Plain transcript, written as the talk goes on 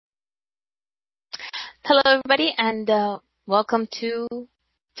Hello, everybody, and welcome to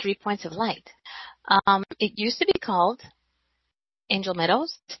 3 Points of Light. It used to be called Angel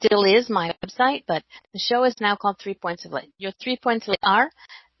Meadows, still is my website, but the show is now called 3 Points of Light. Your 3 points of light are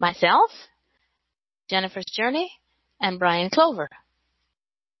myself, Jennifer's Journey, and Brian Clover.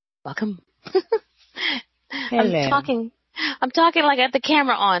 Welcome. Hello. I'm talking like I have the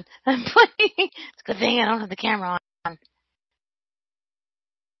camera on. It's a good thing I don't have the camera on.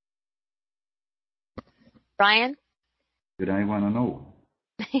 Brian? Good day, one and all.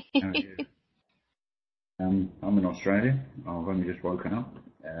 How are you? I'm in Australia. I've only just woken up.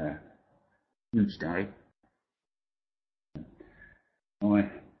 Huge day. My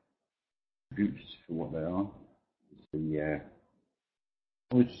views for what they are.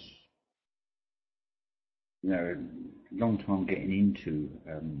 I was, a long time getting into.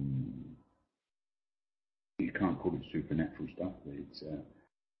 You can't call it supernatural stuff, but it's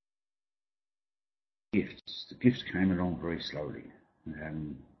gifts. The gifts came along very slowly.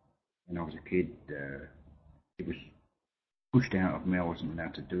 When I was a kid, it was pushed out of me. I wasn't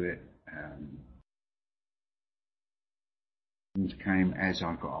allowed to do it. Things came as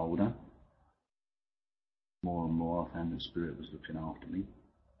I got older. More and more, I found the Spirit was looking after me.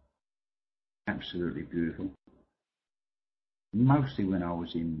 Absolutely beautiful. Mostly when I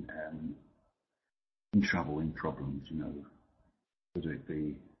was in trouble, in problems, whether it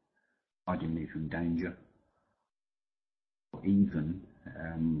be hiding me from danger, or even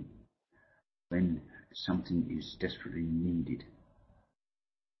when something is desperately needed.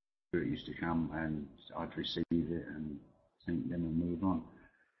 Spirit used to come and I'd receive it and thank them and move on.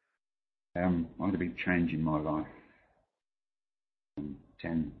 I had a big change in my life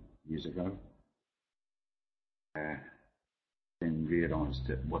 10 years ago. Then realised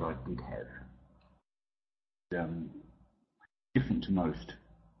that what I did have different to most.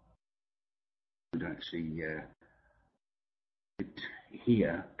 Would actually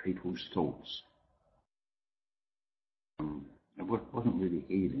hear people's thoughts. It wasn't really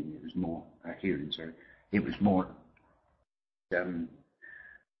healing. It was more hearing. Sorry, it was more. You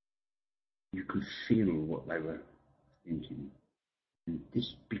could feel what they were thinking. And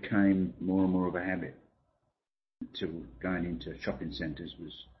this became more and more of a habit until going into shopping centres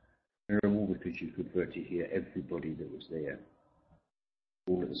was terrible because you could virtually hear everybody that was there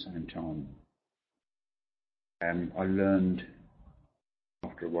all at the same time. I learned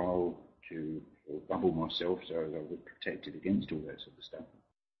after a while to bubble myself so I was protected against all that sort of stuff.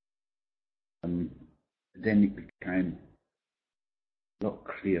 Then it became a lot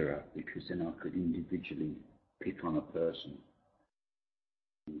clearer because then I could individually pick on a person.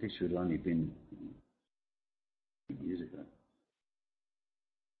 This would only been years ago.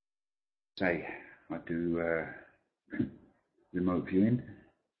 Say, I do remote viewing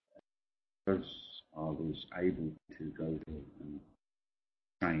because I was able to go to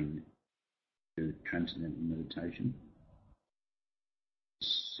train to transcendental meditation.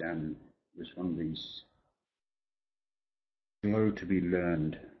 This was one of these slow to be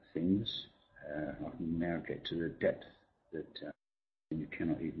learned things. I can now get to the depth that you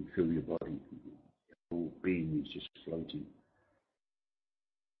cannot even feel your body. Your whole being is just floating.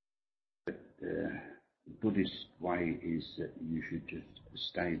 But the Buddhist way is that you should just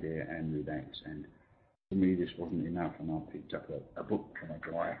stay there and relax. And for me, this wasn't enough, and I picked up a book from a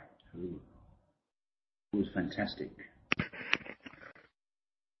guy who was fantastic.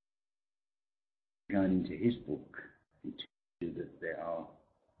 Going into his book, he tells you that there are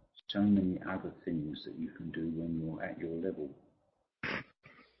so many other things that you can do when you're at your level.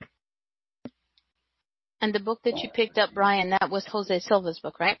 And the book that you picked up, Brian, that was Jose Silva's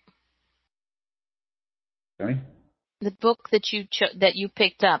book, right? Sorry? The book that you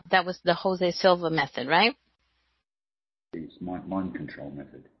picked up, that was the Jose Silva method, right? It's mind control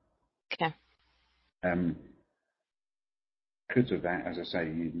method. Okay. Because of that, as I say,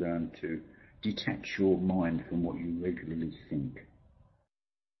 you learn to detach your mind from what you regularly think.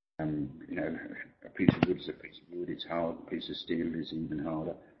 A piece of wood is a piece of wood, it's hard, a piece of steel is even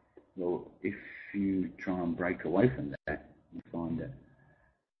harder. Well, if you try and break away from that, you find that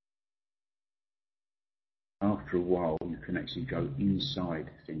after a while you can actually go inside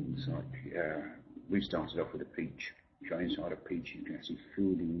things. Like we started off with a peach. You go inside a peach, you can actually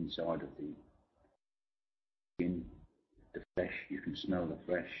feel the inside of the skin, the flesh, you can smell the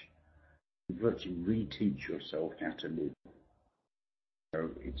flesh. You virtually reteach yourself how to live.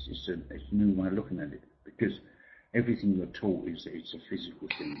 So it's a new way of looking at it, because everything you're taught is it's a physical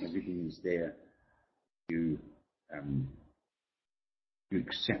thing. Everything is there. You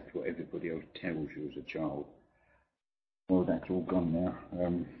accept what everybody else tells you as a child. Well, that's all gone now.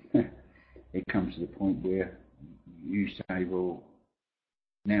 It comes to the point where you say, well,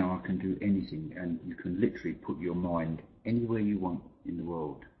 now I can do anything, and you can literally put your mind anywhere you want in the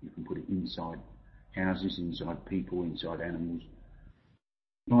world. You can put it inside houses, inside people, inside animals.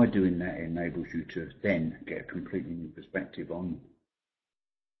 By doing that, it enables you to then get a completely new perspective on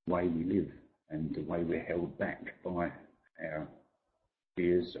the way we live and the way we're held back by our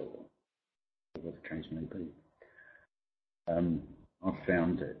fears or whatever the case may be. I've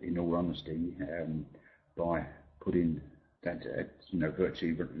found that, in all honesty, by putting that,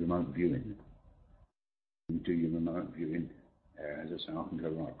 virtually remote viewing, you do your remote viewing, as I say, I can go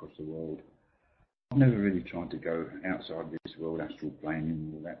right across the world. I've never really tried to go outside this world, astral plane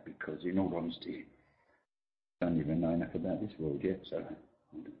and all that, because in all honesty, I don't even know enough about this world yet, so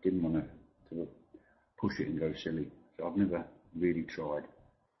I didn't want to push it and go silly. So I've never really tried.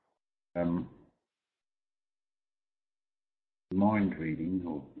 Mind reading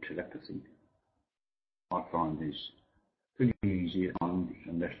or telepathy, I find is pretty easy at times,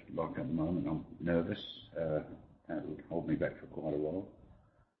 unless, like at the moment, I'm nervous. That would hold me back for quite a while.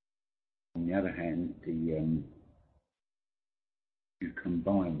 On the other hand, you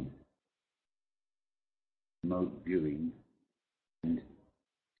combine remote viewing and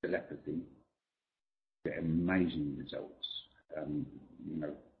telepathy, get amazing results.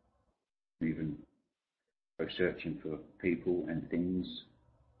 Even go searching for people and things.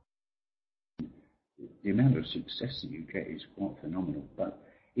 The amount of success that you get is quite phenomenal, but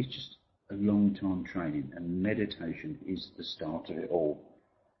it's just a long time training, and meditation is the start of it all.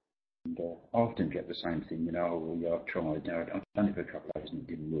 And I often get the same thing, I've tried, I've done it for a couple of days and it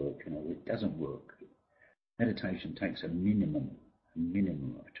didn't work, it doesn't work. Meditation takes a minimum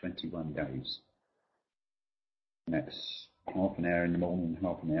of 21 days. And that's half an hour in the morning,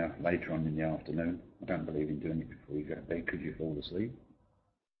 half an hour later on in the afternoon. I don't believe in doing it before you go to bed because you fall asleep.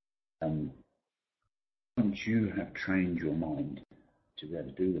 Once you have trained your mind to be able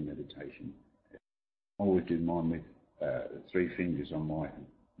to do the meditation, I always do mine with 3 fingers on my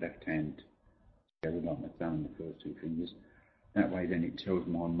left hand together, like my thumb and the first 2 fingers. That way then it tells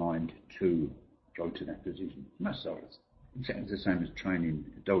my mind to go to that position. It's exactly the same as training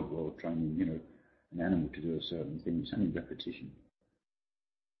a dog or training, an animal to do a certain thing. It's only repetition.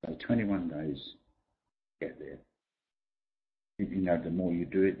 So 21 days, get there. The more you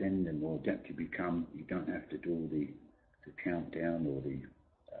do it then, the more adept you become. You don't have to do all the countdown or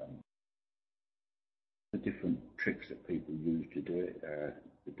the different tricks that people use to do it.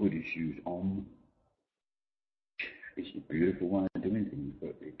 The Buddhists use Om. It's a beautiful way of doing things,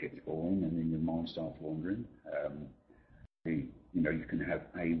 but it gets boring and then your mind starts wandering. You can have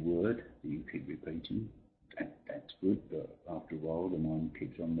a word that you keep repeating. That's good, but after a while the mind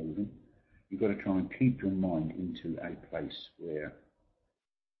keeps on moving. You've got to try and keep your mind into a place where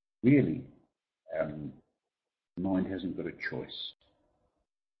really the mind hasn't got a choice.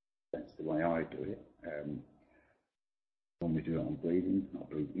 That's the way I do it. When we do it on breathing, I'll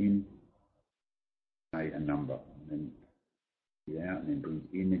breathe in, say a number, and then breathe out, and then breathe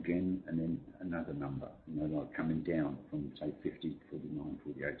in again, and then another number, like coming down from, say, 50, 49,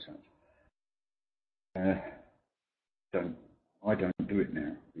 48, such. I don't do it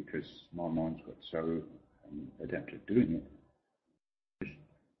now because my mind's got so adapted doing it. Just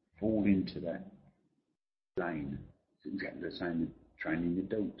fall into that lane. It's exactly the same as training your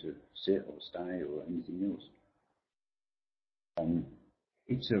dog to sit or stay or anything else.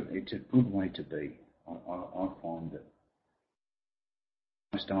 It's a good way to be. I find that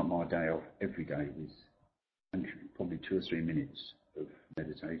I start my day off every day with probably 2 or 3 minutes of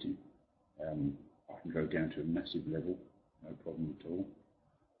meditating. I can go down to a massive level, no problem at all.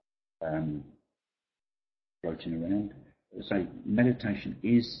 Floating around. As I say, meditation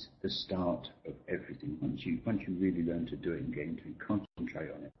is the start of everything. Once you really learn to do it and get into it,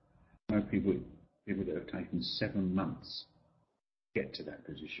 concentrate on it. I know people that have taken 7 months to get to that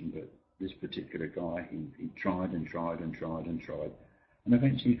position, but this particular guy, he tried and tried and tried and tried, and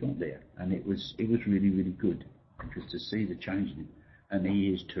eventually got there. And it was really, really good because to see the change in him, and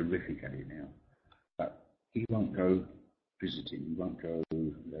he is terrific at it now. But he won't go visiting, he won't go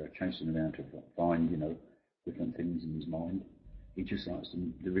chasing around to find, different things in his mind. He just likes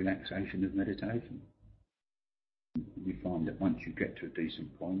the relaxation of meditation. We find that once you get to a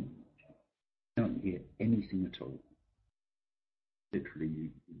decent point, you don't hear anything at all. Literally,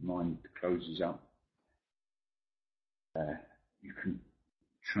 your mind closes up. You can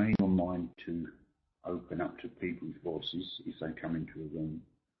train your mind to open up to people's voices if they come into a room.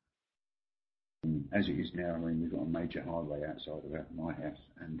 And as it is now, we've got a major highway outside of my house,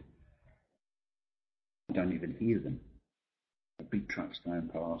 and I don't even hear them. Big trucks going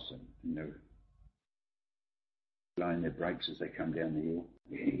past, and blowing their brakes as they come down the hill.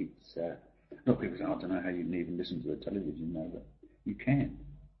 It's a lot of people say, I don't know how you can even listen to the television, no, but you can.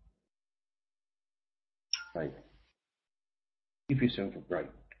 Right. Give yourself a break.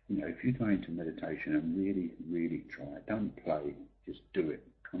 If you go into meditation and really, really try it, don't play, just do it,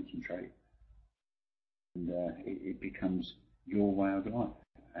 concentrate. And it becomes your way of life.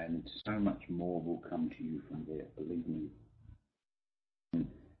 And so much more will come to you from there, believe me. And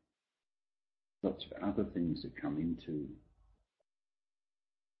lots of other things that come into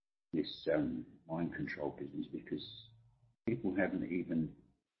this mind control business, because people haven't even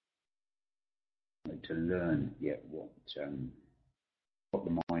to learn yet what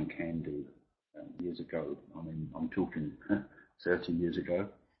the mind can do. Years ago, I'm talking 30 years ago,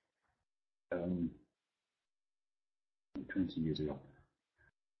 20 years ago.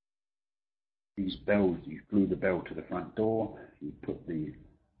 These bells, you glue the bell to the front door, you put the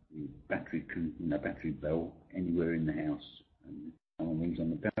battery bell anywhere in the house, and someone rings on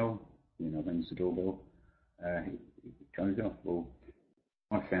the bell, rings the doorbell, it goes off. Well,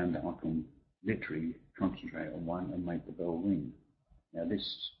 I found that I can literally concentrate on one and make the bell ring. Now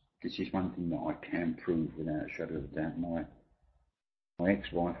this is one thing that I can prove without a shadow of a doubt. My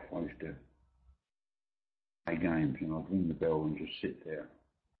ex-wife, I used to play games, and I'd ring the bell and just sit there.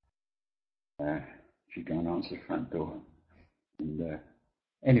 She'd go and answer the front door. And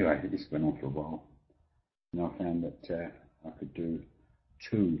anyway, this went on for a while. And I found that I could do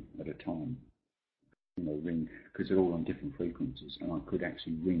two at a time. Ring, because they're all on different frequencies, and I could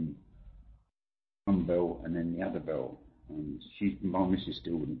actually ring one bell and then the other bell. And my missus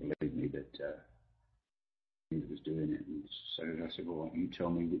still wouldn't believe me that he was doing it. And so I said, well, you tell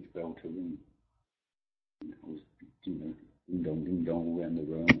me which bell to ring. And I was, ding dong all around the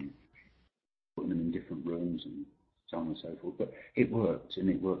room, and putting them in different rooms and so on and so forth. But it worked, and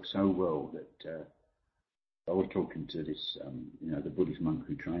it worked so well that I was talking to this, the Buddhist monk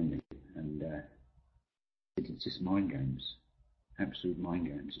who trained me, and it's just mind games, absolute mind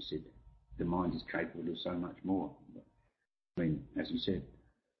games. He said the mind is capable of so much more. As you said,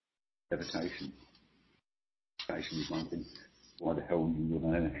 levitation. Levitation is one thing. Why the hell you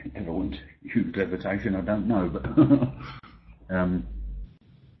would ever want to use levitation, I don't know. But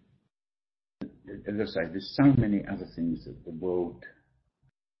as I say, there's so many other things that the world,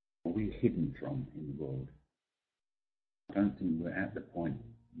 we're hidden from in the world. I don't think we're at the point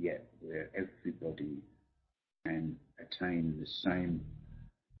yet where everybody can attain the same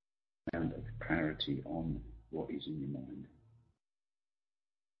amount of clarity on what is in your mind.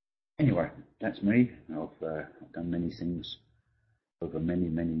 Anyway, that's me. I've done many things over many,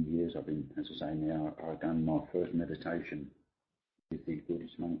 many years. I've been, as I say now, I've done my first meditation with these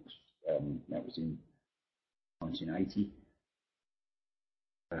Buddhist monks. That was in 1980.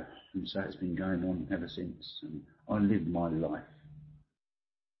 And so it's been going on ever since. And I live my life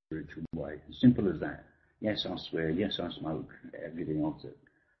spiritual way. As simple as that. Yes, I swear. Yes, I smoke. Everything else that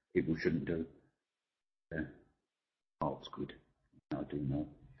people shouldn't do. Art's good. I do know.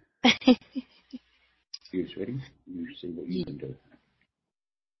 You ready? You see what you can do.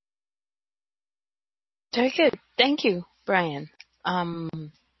 Very good. Thank you, Brian.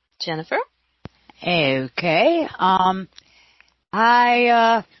 Jennifer? Okay.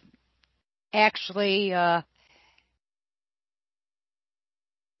 I actually,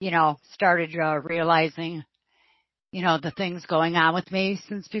 started realizing, the things going on with me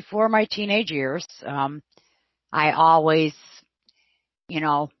since before my teenage years. I always,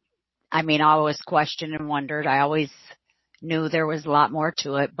 I always questioned and wondered. I always knew there was a lot more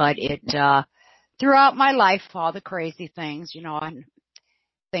to it, but throughout my life, all the crazy things, and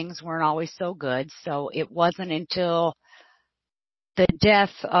things weren't always so good. So it wasn't until the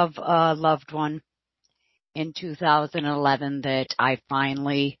death of a loved one in 2011 that I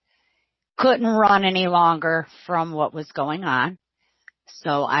finally couldn't run any longer from what was going on.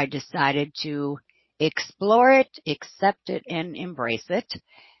 So I decided to explore it, accept it, and embrace it.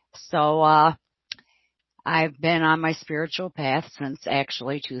 So I've been on my spiritual path since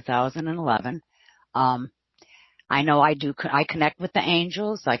actually 2011. I know I connect with the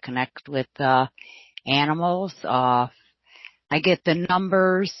angels. I connect with animals. I get the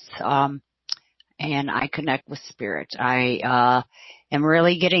numbers, and I connect with spirit. I am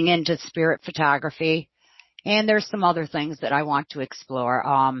really getting into spirit photography, and there's some other things that I want to explore.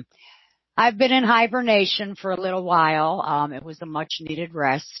 I've been in hibernation for a little while. It was a much needed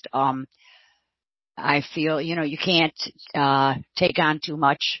rest. I feel, you can't take on too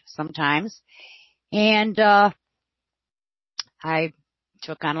much sometimes. And I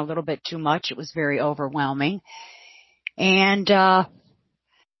took on a little bit too much. It was very overwhelming. And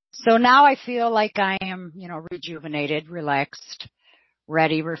So now I feel like I am, rejuvenated, relaxed,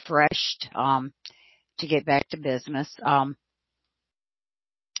 ready, refreshed, to get back to business.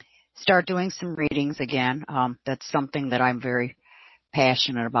 Start doing some readings again. That's something that I'm very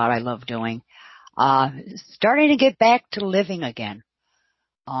passionate about. I love doing. Starting to get back to living again.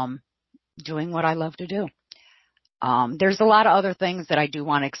 Doing what I love to do. There's a lot of other things that I do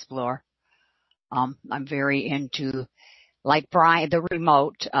want to explore. I'm very into, like Brian, the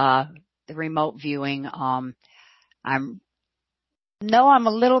remote viewing. I'm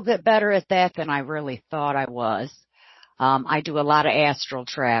a little bit better at that than I really thought I was. I do a lot of astral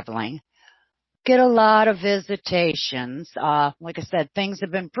traveling. Get a lot of visitations. Like I said, things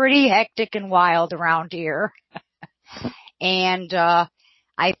have been pretty hectic and wild around here. And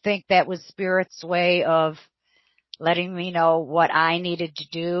I think that was Spirit's way of letting me know what I needed to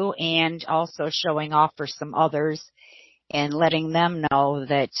do, and also showing off for some others and letting them know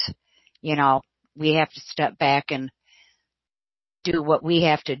that, we have to step back and do what we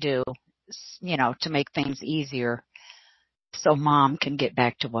have to do, to make things easier so Mom can get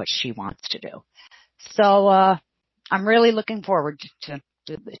back to what she wants to do. So I'm really looking forward to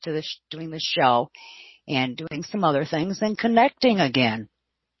doing this show and doing some other things and connecting again.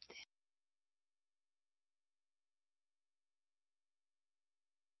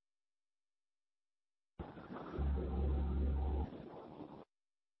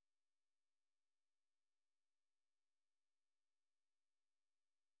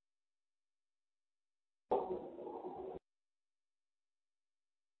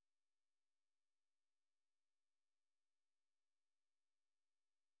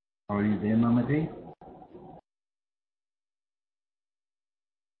 Are you there, Mama D?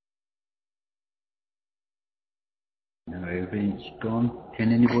 No, everything's gone.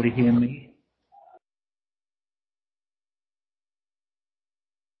 Can anybody hear me?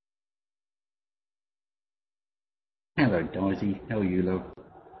 Hello, Daisy. How are you, love?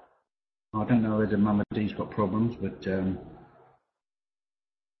 I don't know whether Mama D's got problems, but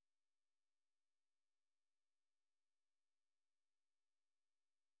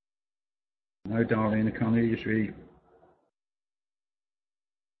no, darling, I can't hear you, sweetie.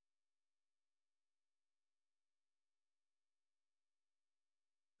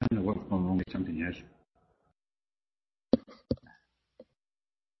 I don't know what's gone wrong with something, yes.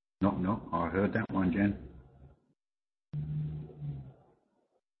 Knock, knock. I heard that one, Jen.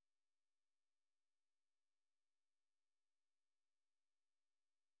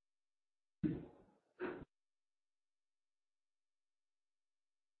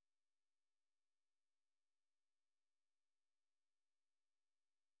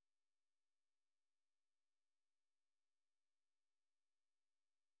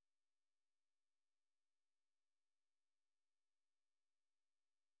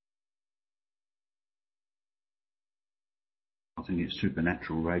 I think it's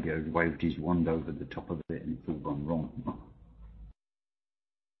Supernatural Radio waved his wand over the top of it and it's all gone wrong.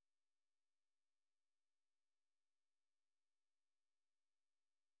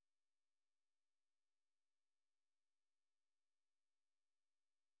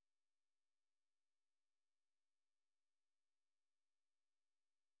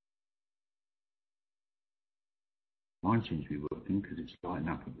 Mine seems to be working because it's lighting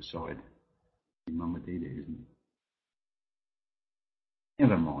up at the side. Mama did it, isn't it?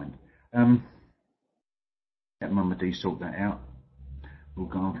 Never mind. Let Mama D sort that out. We'll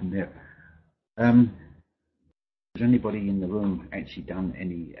go on from there. Has anybody in the room actually done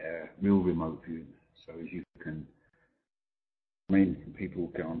any real remote viewing? So as you can,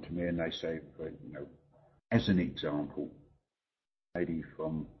 people go on to me and they say, as an example, a lady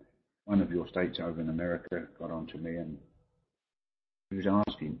from one of your states over in America got on to me and she was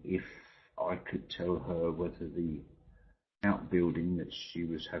asking if I could tell her whether the outbuilding that she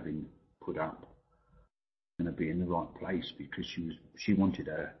was having put up was going to be in the right place, because she wanted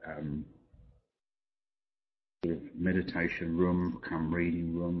a meditation room, come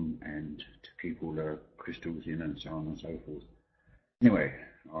reading room, and to keep all the crystals in and so on and so forth. Anyway,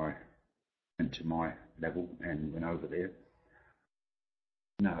 I went to my level and went over there.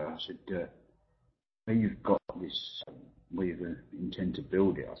 No, I said, where you've got this, where you intend to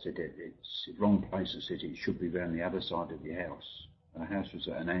build it, I said, it's the wrong place. I said, it should be around the other side of your house. And the house was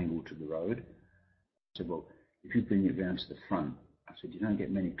at an angle to the road. I said, well, if you bring it round to the front, I said, you don't get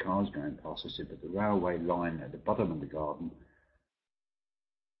many cars going past. I said, but the railway line at the bottom of the garden,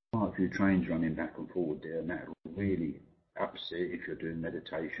 quite a few trains running back and forward there, and that will really upset if you're doing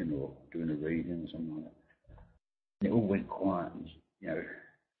meditation or doing a reading or something like that. And it all went quiet. And,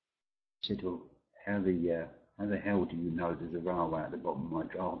 I said, well, how the how the hell do you know there's a railway at the bottom of my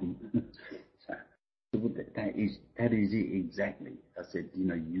garden? So that is it exactly. I said,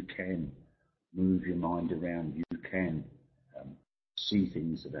 you can move your mind around, you can see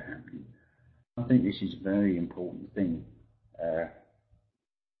things that are happening. I think this is a very important thing.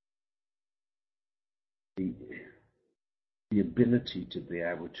 The ability to be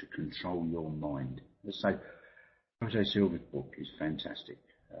able to control your mind. Let's say, Jose Silva's book is fantastic.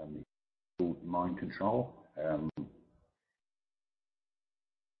 It's called Mind Control.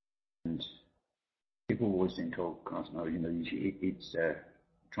 And people always think, oh, gosh, no, it's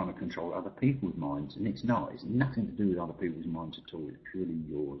trying to control other people's minds. And it's not. It's nothing to do with other people's minds at all. It's purely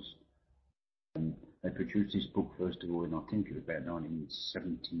yours. And they produced this book, first of all, in I think it was about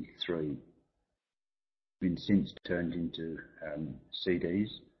 1973. Been since turned into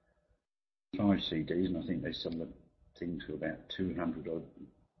CDs, 5 CDs, and I think they sell the things for about $200 or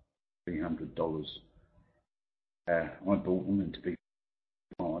 $300. I bought them, and to be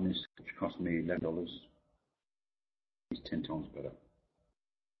honest, which cost me $11, it's 10 times better.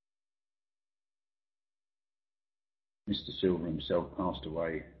 Mr. Silver himself passed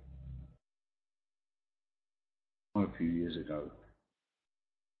away a few years ago.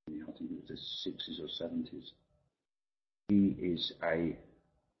 I think it was the 60s or 70s. He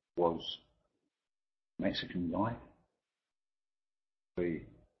was Mexican guy, very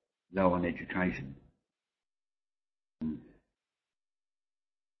low on education.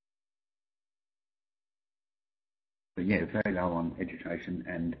 But yeah, very low on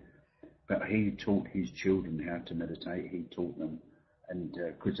education, but he taught his children how to meditate. He taught them, and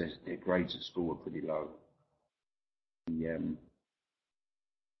because their grades at school were pretty low.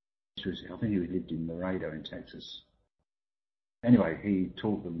 I think he lived in Laredo in Texas. Anyway, he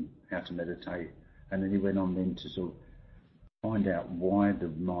taught them how to meditate, and then he went on then to sort of find out why the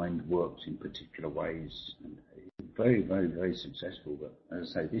mind works in particular ways. And he was very, very, very successful. But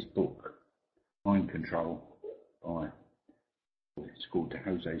as I say, this book, Mind Control, it's called the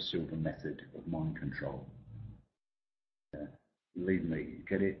Jose Silva Method of Mind Control. Believe me,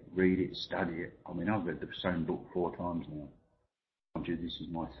 get it, read it, study it. I mean, I've read the same book 4 times now. This is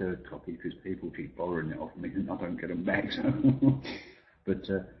my 3rd copy because people keep borrowing it off me and I don't get them back. So. But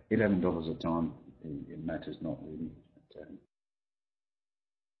 $11 a time, it matters not really. But,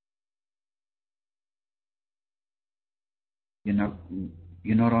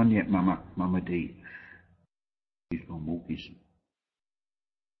 you're not on yet, Mama D. She's gone walkies.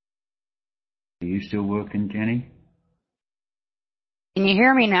 Are you still working, Jenny? Can you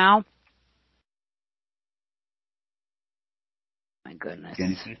hear me now? My goodness.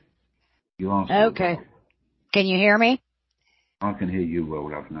 Jennifer, you are still okay. well. Can you hear me? I can hear you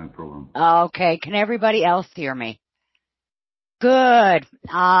well, love, no problem. Okay. Can everybody else hear me? Good.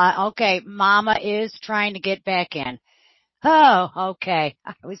 Okay. Mama is trying to get back in. Oh, okay.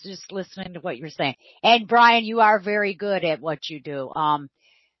 I was just listening to what you were saying. And Brian, you are very good at what you do.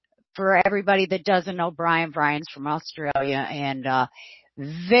 For everybody that doesn't know Brian's from Australia and,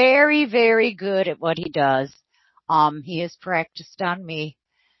 very, very good at what he does. He has practiced on me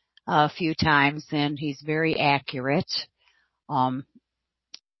a few times and he's very accurate, down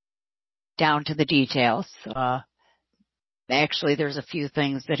to the details. Actually, there's a few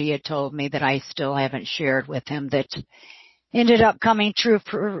things that he had told me that I still haven't shared with him that ended up coming true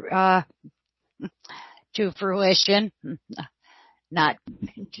to fruition. Not,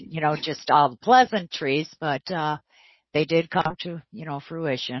 just all the pleasantries, but, they did come to,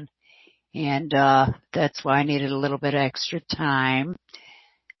 fruition. And, that's why I needed a little bit extra time,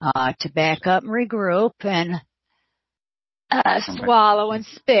 to back up and regroup and, swallow and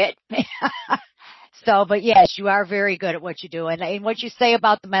spit. So, but yes, you are very good at what you do. And what you say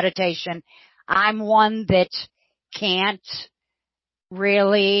about the meditation, I'm one that can't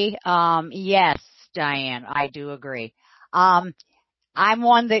really, yes, Diane, I do agree. I'm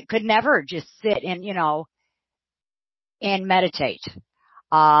one that could never just sit and, and meditate.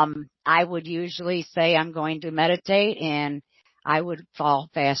 I would usually say I'm going to meditate and I would fall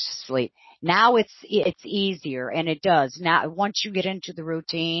fast asleep. Now it's easier and it does. Now, once you get into the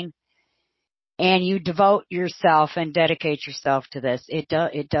routine and you devote yourself and dedicate yourself to this, it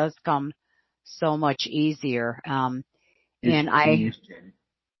does come so much easier.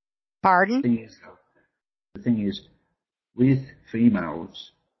 Pardon? The thing is, with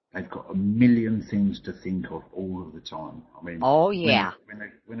females, they've got a million things to think of all of the time. I mean, oh yeah.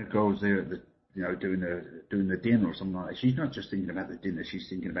 When a girl's there at the, doing the dinner or something like that, she's not just thinking about the dinner. She's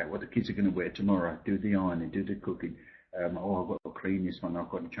thinking about what the kids are going to wear tomorrow, do the ironing, do the cooking. I've got to clean this one. I've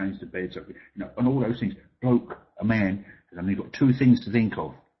got to change the beds. And all those things. A man has only got 2 things to think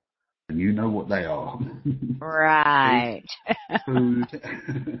of. and you know what they are. Right. Food.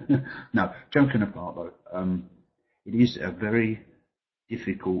 No, joking apart though, it is a very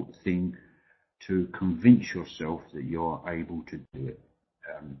difficult thing to convince yourself that you're able to do it.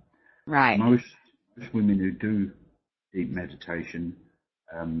 Right. Most women who do deep meditation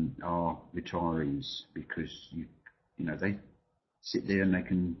are retirees because you know they sit there and they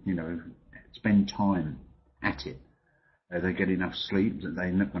can spend time at it. They get enough sleep that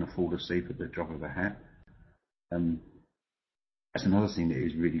they're not going to fall asleep at the drop of a hat. That's another thing that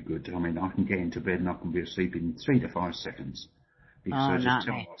is really good. I mean, I can get into bed and I can be asleep in 3 to 5 seconds because I just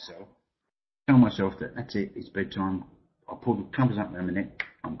tell myself that that's it, it's bedtime. I'll pull the covers up in a minute,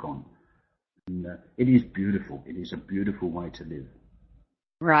 I'm gone. And it is beautiful. It is a beautiful way to live.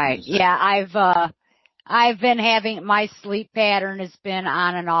 Right. Yeah, I've been having, my sleep pattern has been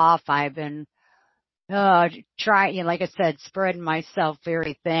on and off. I've been trying, like I said, spreading myself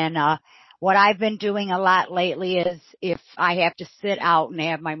very thin. What I've been doing a lot lately is if I have to sit out and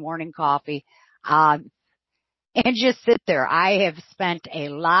have my morning coffee, and just sit there. I have spent a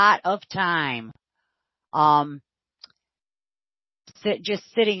lot of time, just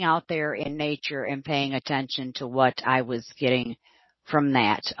sitting out there in nature and paying attention to what I was getting from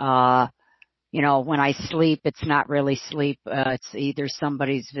that. When I sleep, it's not really sleep. It's either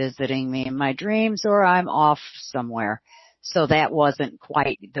somebody's visiting me in my dreams or I'm off somewhere. So that wasn't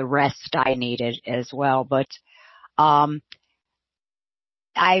quite the rest I needed as well. But,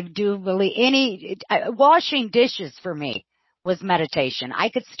 I do believe washing dishes for me was meditation. I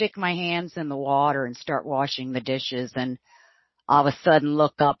could stick my hands in the water and start washing the dishes and all of a sudden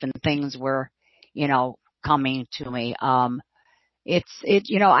look up and things were, coming to me. I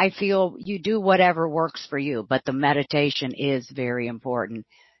feel you do whatever works for you, but the meditation is very important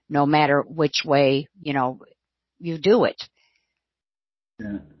no matter which way, you do it.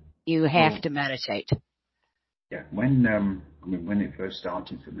 Yeah. You have to meditate. Yeah. When it first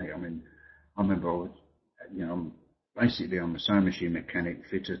started for me, I remember I was, basically I'm a sewing machine mechanic,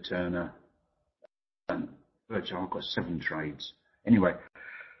 fitter, turner, and virtually I've got 7 trades. Anyway,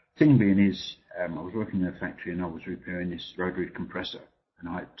 thing being is, I was working in a factory and I was repairing this rotary compressor, and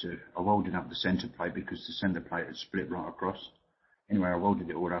I welded up the centre plate because the centre plate had split right across. Anyway, I welded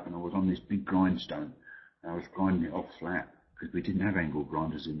it all up and I was on this big grindstone and I was grinding it off flat because we didn't have angle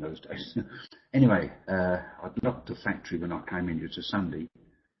grinders in those days. Anyway, I'd locked the factory when I came in. It was a Sunday.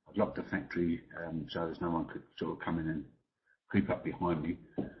 I'd locked the factory so as no one could sort of come in and creep up behind me.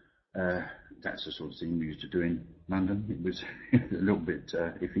 That's the sort of thing we used to do in London. It was a little bit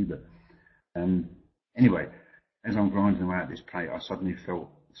iffy, but anyway, as I'm grinding away at this plate, I suddenly felt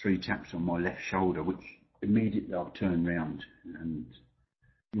 3 taps on my left shoulder, which immediately I turned round, and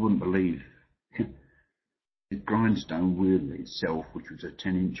you wouldn't believe the grindstone wheel itself, which was a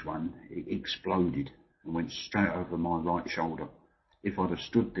 10-inch one, it exploded and went straight over my right shoulder. If I'd have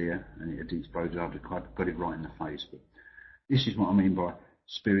stood there and it had exploded, I'd have got it right in the face. But this is what I mean by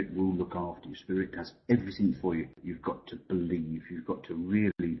Spirit will look after you. Spirit does everything for you. You've got to believe. You've got to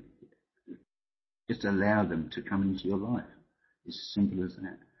really just allow them to come into your life. It's as simple as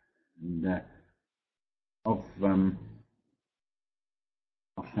that. And I've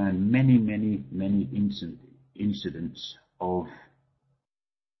found many incidents of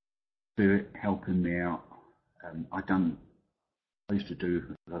Spirit helping me out. I used to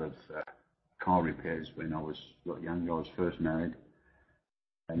do a lot of car repairs when I was a lot younger. I was first married,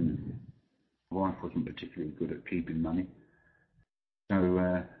 and my wife wasn't particularly good at keeping money.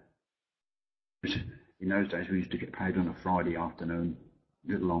 So in those days we used to get paid on a Friday afternoon,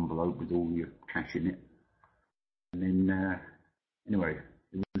 little envelope with all your cash in it. And then anyway,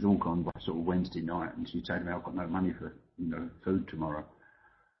 it was all gone by sort of Wednesday night, and she'd say to me, I've got no money for food tomorrow.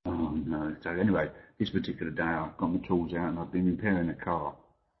 Oh no. So anyway, this particular day I got my tools out and I've been repairing a car,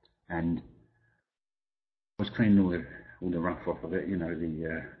 and I was cleaning all the rough off of it,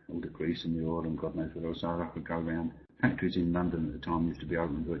 all the grease and the oil and God knows what else, so I could go around. Factories in London at the time used to be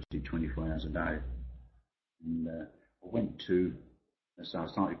open virtually 24 hours a day. And so I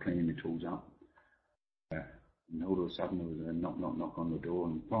started cleaning my tools up. And all of a sudden there was a knock on the door,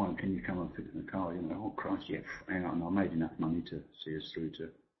 and Brian, can you come and fix the car? Oh Christ, yeah, hang on. I made enough money to see us through to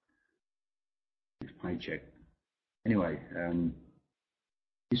next paycheck. Anyway,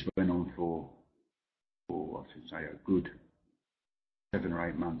 this went on for I should say a good 7 or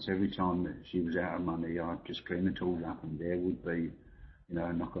 8 months. Every time that she was out of money, I'd just clean the tools up, and there would be,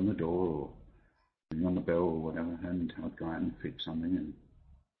 a knock on the door or ring on the bell or whatever, and I'd go out and fix something. And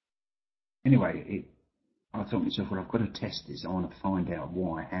anyway, I thought to myself, well, I've got to test this. I want to find out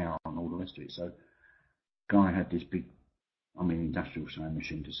why, how, and all the rest of it. So, the guy had this big industrial sewing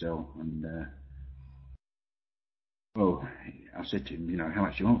machine to sell. And, well, I said to him, how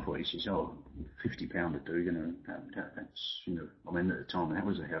much do you want for it? He says, £50 would do, that's, at the time that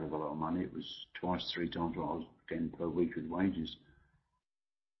was a hell of a lot of money. It was twice, 3 times what I was getting per week with wages.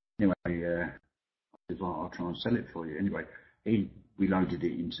 Anyway, I said, well, I'll try and sell it for you. Anyway, we loaded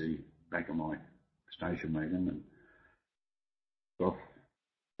it into the back of my station wagon and got off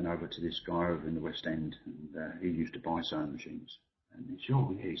and over to this guy over in the West End, and he used to buy sewing machines. And he said,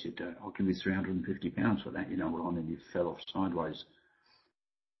 he said, I'll give you £350 for that, well, I nearly fell off sideways.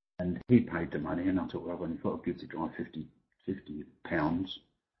 And he paid the money, and I thought, well, I've only got to give the guy £50.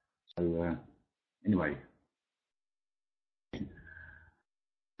 So, anyway,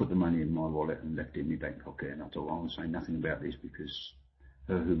 put the money in my wallet and left it in my back pocket, and I thought, well, I'll say nothing about this because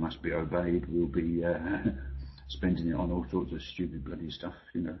her who must be obeyed will be spending it on all sorts of stupid bloody stuff,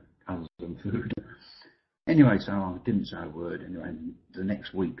 other than food. Anyway, so I didn't say a word. Anyway, the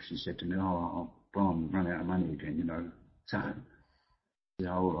next week she said to me, Brian, run out of money again, So I said,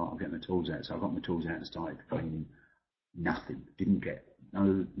 I'll get my tools out. So I got my tools out and started cleaning. Nothing. Didn't get,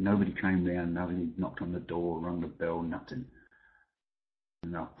 nobody came round, nobody knocked on the door, rung the bell, nothing.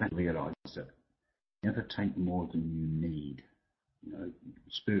 And I realised that you never take more than you need.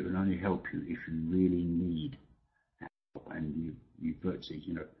 Spirit will only help you if you really need help, and you virtually,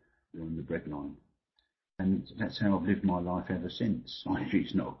 you're on the breadline. And that's how I've lived my life ever since.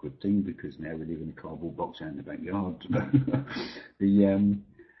 It's not a good thing because now we live in a cardboard box out in the backyard.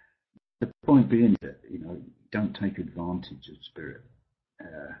 The point being that, don't take advantage of spirit.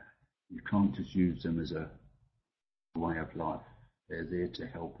 You can't just use them as a way of life. They're there to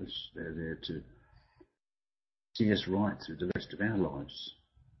help us. They're there to see us right through the rest of our lives.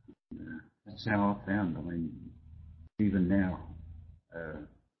 That's how I found. Even now,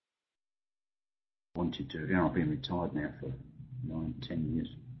 wanted to. I've been retired now for 9-10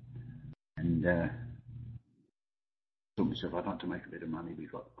 years, and thought to myself, I'd like to make a bit of money. We've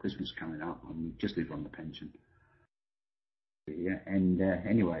got Christmas coming up, and we just live on the pension. Yeah, and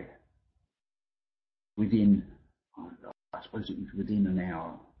anyway, within, I suppose it was within an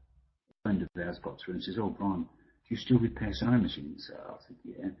hour, a friend of ours got through and says, Brian, do you still repair sewing machines? I said,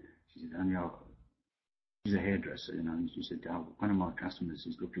 yeah. She said, she's a hairdresser, and she said, one of my customers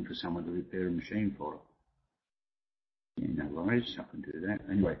is looking for someone to repair a machine for her. Yeah, no worries, I can do that.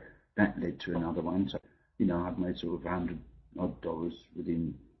 Anyway, that led to another one. So, I've made sort of $100 odd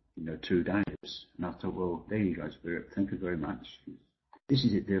within, 2 days. And I thought, well, there you go, Spirit. Thank you very much. This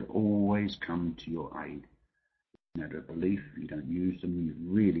is it. They'll always come to your aid. The belief, you don't use them, you've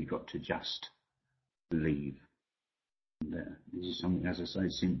really got to just believe. And, this is something, as I say,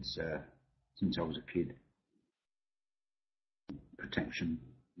 since I was a kid. Protection,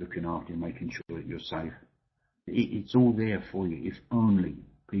 looking after you, making sure that you're safe. It's all there for you if only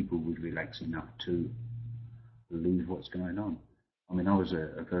people would relax enough to believe what's going on. I was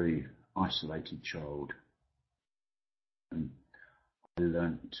a very isolated child. And I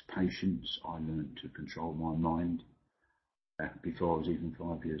learnt patience, I learnt to control my mind before I was even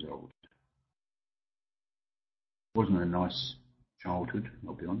 5 years old. It wasn't a nice childhood,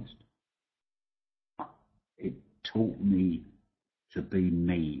 I'll be honest. It taught me to be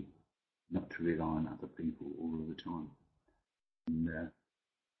me, not to rely on other people all of the time. And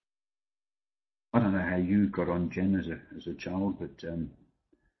I don't know how you got on, Jen, as a child, but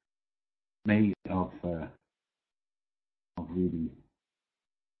me, I've really,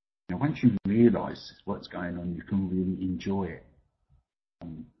 once you realise what's going on, you can really enjoy it.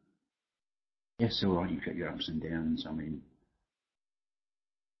 Yes, all right, you get your ups and downs. I'm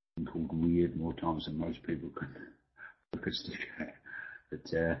called weird more times than most people could stick at. But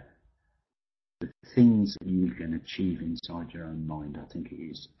the things that you can achieve inside your own mind, I think it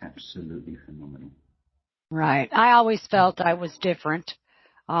is absolutely phenomenal. Right. I always felt I was different.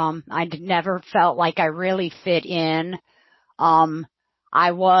 I never felt like I really fit in. Everybody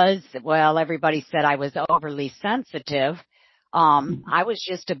said I was overly sensitive. I was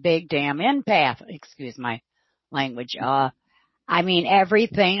just a big damn empath. Excuse my language.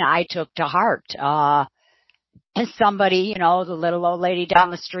 Everything I took to heart. And somebody, the little old lady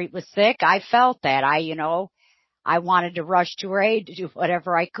down the street was sick. I felt that. I wanted to rush to her aid to do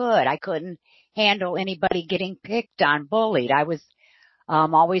whatever I could. I couldn't handle anybody getting picked on, bullied. I was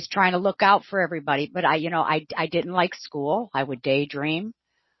always trying to look out for everybody. But I didn't like school. I would daydream.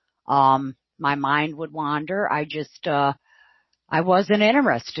 My mind would wander. I wasn't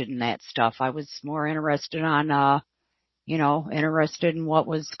interested in that stuff. I was more interested interested in what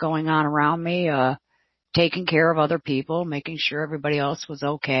was going on around me, taking care of other people, making sure everybody else was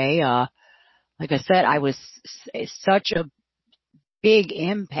okay. Like I said, I was such a big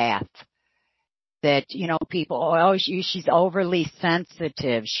empath that, people, she's overly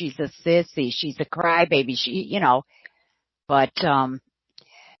sensitive. She's a sissy. She's a crybaby. But,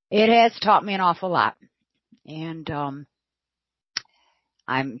 it has taught me an awful lot. And,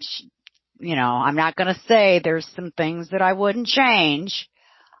 I'm not going to say there's some things that I wouldn't change.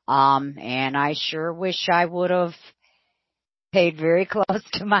 And I sure wish I would have paid very close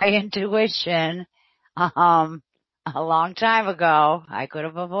to my intuition, a long time ago. I could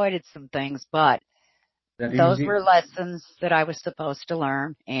have avoided some things, but those were lessons that I was supposed to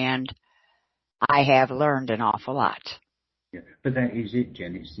learn, and I have learned an awful lot. Yeah, but that is it,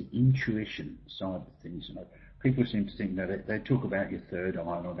 Jen. It's the intuition side of things. People seem to think that they talk about your third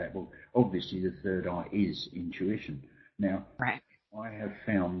eye and all that. Well, obviously the third eye is intuition. Now, right. I have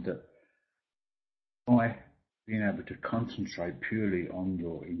found that by being able to concentrate purely on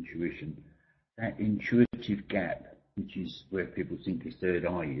your intuition, that intuitive gap, which is where people think the third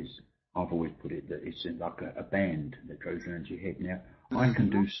eye is, I've always put it that it's like a band that goes around your head. Now, I can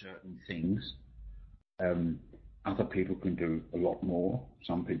do certain things. Other people can do a lot more.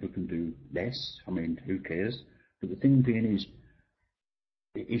 Some people can do less. I mean, who cares? But the thing being is,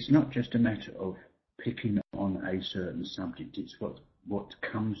 it's not just a matter of picking on a certain subject. It's what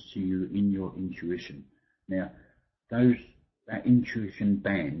comes to you in your intuition. Now, that intuitive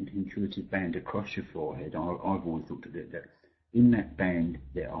band across your forehead, I've always looked at it that in that band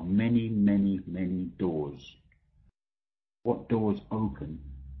there are many, many, many doors. What doors open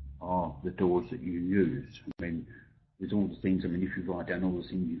are the doors that you use. I mean, with all the things, if you write down all the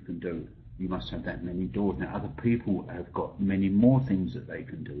things you can do, you must have that many doors. Now, other people have got many more things that they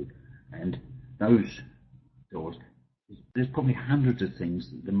can do, and those doors, there's probably hundreds of things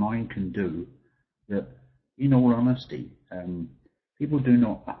that the mind can do that, in all honesty, people do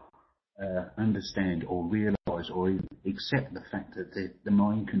not understand or realise or even accept the fact that the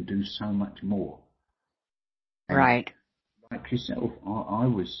mind can do so much more. And right. Like yourself, I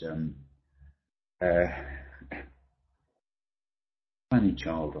was only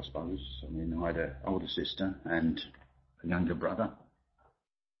child, I suppose. I had an older sister and a younger brother,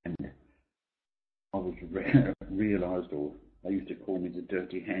 and I was realised, or they used to call me the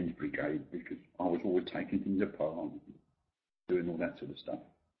Dirty Hands Brigade, because I was always taking things apart, doing all that sort of stuff,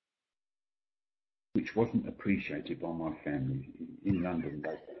 which wasn't appreciated by my family in London.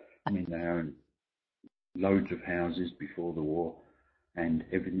 They owned loads of houses before the war, and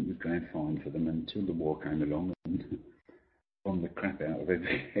everything was going fine for them until the war came along and bombed the crap out of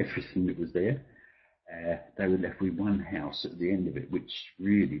everything that was there. They were left with one house at the end of it, which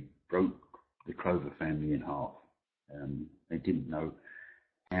really broke the Clover family in half. They didn't know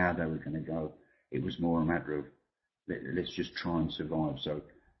how they were going to go. It was more a matter of let's just try and survive. So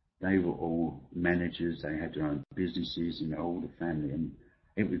they were all managers. They had their own businesses, all the family, and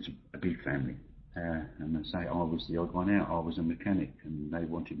it was a big family. And I say I was the odd one out. I was a mechanic, and they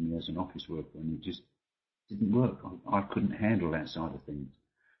wanted me as an office worker, and it just didn't work. I couldn't handle that side of things.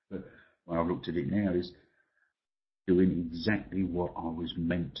 But when I looked at it now, is doing exactly what I was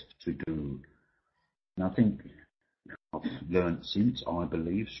meant to do. And I think I've learned since, I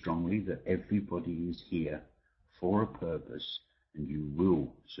believe strongly, that everybody is here for a purpose, and you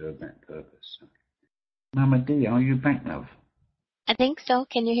will serve that purpose. Mama D, are you back, love? I think so.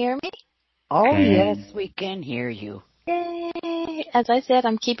 Can you hear me? Oh, yes, we can hear you. Yay! As I said,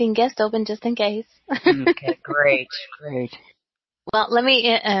 I'm keeping guest open just in case. Okay, great. Well, let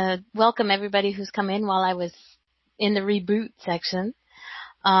me welcome everybody who's come in while I was in the reboot section.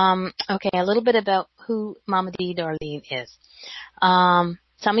 Okay, a little bit about who Mama D Darlene is.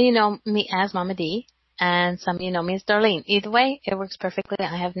 Some of you know me as Mama D, and some of you know me as Darlene. Either way, it works perfectly.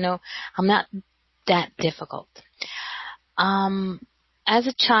 I'm not that difficult. As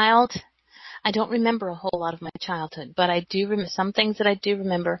a child, I don't remember a whole lot of my childhood, but I do remember some things that I do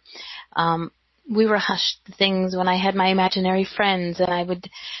remember. We were hushed things when I had my imaginary friends, and I would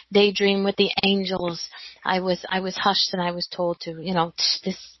daydream with the angels. I was hushed, and I was told to,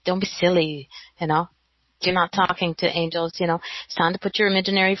 don't be silly, You're not talking to angels, It's time to put your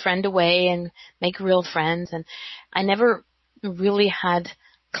imaginary friend away and make real friends. And I never really had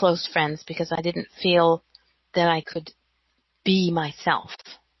close friends because I didn't feel that I could be myself.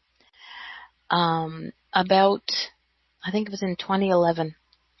 I think it was in 2011,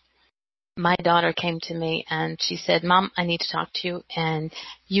 my daughter came to me and she said, Mom, I need to talk to you, and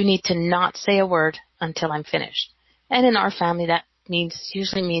you need to not say a word until I'm finished. And in our family, that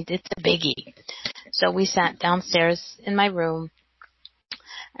usually means it's a biggie. So we sat downstairs in my room,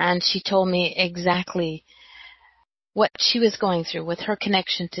 and she told me exactly what she was going through with her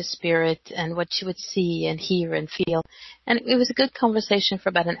connection to spirit and what she would see and hear and feel. And it was a good conversation for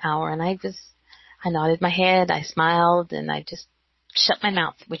about an hour. And I nodded my head, I smiled, and I just shut my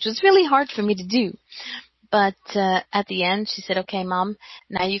mouth, which was really hard for me to do. But at the end, she said, "Okay, Mom,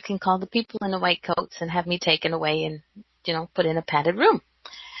 now you can call the people in the white coats and have me taken away and, put in a padded room."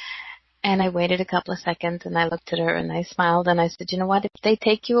 And I waited a couple of seconds, and I looked at her, and I smiled, and I said, "You know what? If they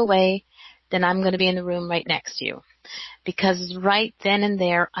take you away, then I'm going to be in the room right next to you." Because right then and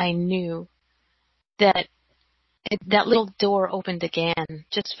there, I knew that that little door opened again,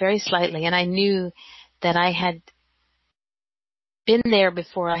 just very slightly, and I knew that I had been there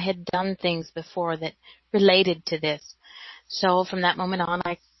before. I had done things before that related to this. So from that moment on,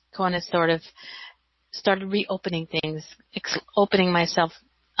 I kind of sort of started reopening things, opening myself.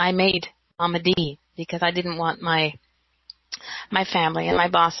 I made Mama D because I didn't want my family and my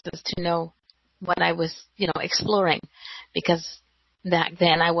bosses to know what I was, exploring, because back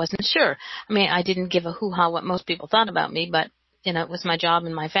then I wasn't sure. I mean, I didn't give a hoo-ha what most people thought about me, but, it was my job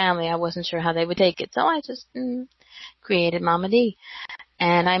and my family. I wasn't sure how they would take it. So I just created Mama D.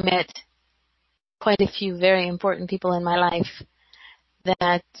 And I met quite a few very important people in my life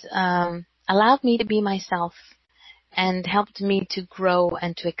that allowed me to be myself and helped me to grow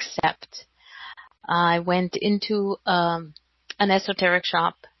and to accept. I went into an esoteric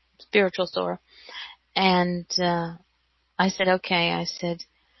shop, spiritual store, and I said, "Okay," I said,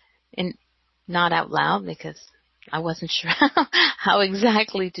 and not out loud because I wasn't sure how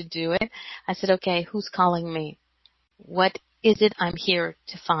exactly to do it. I said, "Okay, who's calling me? What is it I'm here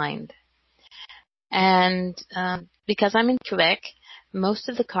to find?" And because I'm in Quebec, most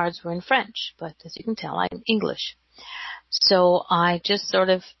of the cards were in French, but as you can tell, I'm English. So I just sort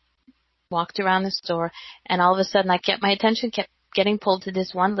of walked around the store, and all of a sudden my attention kept getting pulled to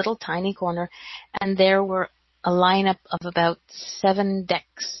this one little tiny corner, and there were a lineup of about 7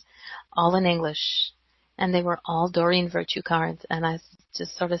 decks, all in English, and they were all Doreen Virtue cards, and I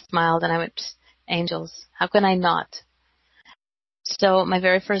just sort of smiled, and I went, "Angels, how can I not?" So my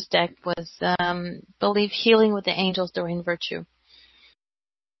very first deck was, believe Healing with the Angels, Doreen Virtue.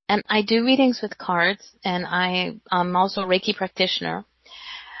 And I do readings with cards, and I'm also a Reiki practitioner.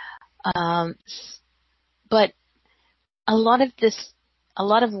 But a lot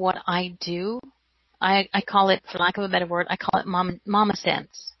of what I do, I call it, for lack of a better word, I call it mama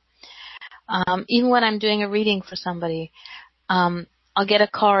sense. Even when I'm doing a reading for somebody, I'll get a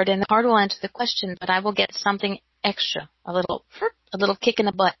card, and the card will answer the question, but I will get something extra, a little kick in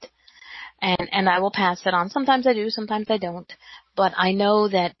the butt, and I will pass it on. Sometimes I do, sometimes I don't, but I know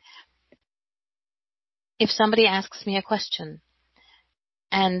that if somebody asks me a question,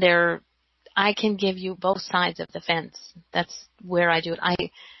 and I can give you both sides of the fence. That's where I do it. I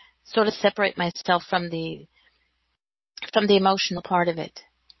sort of separate myself from the emotional part of it,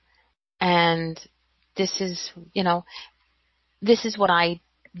 and this is what I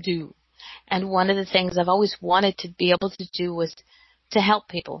do. And one of the things I've always wanted to be able to do was to help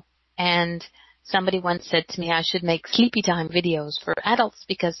people. And somebody once said to me I should make sleepy time videos for adults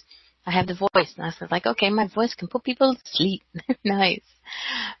because I have the voice. And I was like, okay, my voice can put people to sleep. Nice.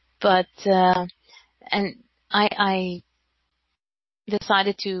 But, and I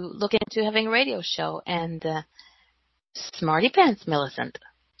decided to look into having a radio show, and smarty pants, Millicent.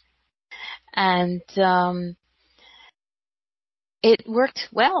 And it worked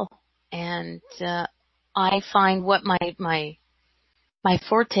well. And I find what my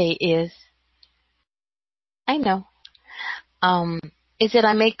forte is, I know, is that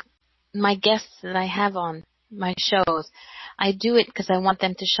I make my guests that I have on my shows, I do it because I want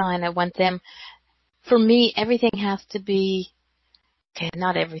them to shine. I want them, for me, everything has to be, okay,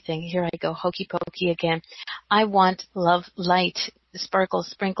 not everything. Here I go, hokey pokey again. I want love, light, sparkles,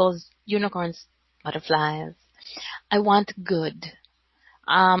 sprinkles, unicorns, butterflies. I want good.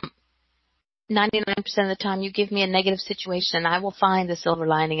 99% of the time you give me a negative situation, I will find the silver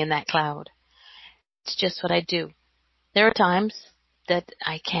lining in that cloud. It's just what I do. There are times that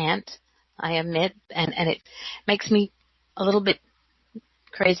I can't, I admit, and it makes me a little bit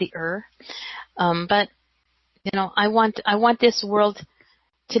crazier. But I want this world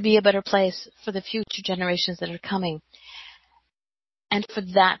to be a better place for the future generations that are coming. And for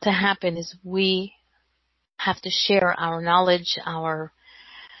that to happen is we have to share our knowledge, our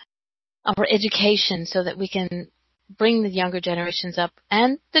education, so that we can bring the younger generations up,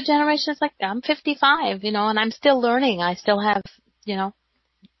 and the generations, like, I'm 55, and I'm still learning. I still have,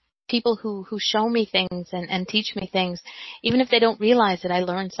 people who show me things and teach me things. Even if they don't realize it, I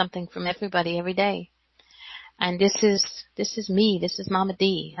learn something from everybody every day. And this is me. This is Mama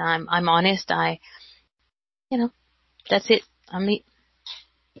D. I'm honest. That's it.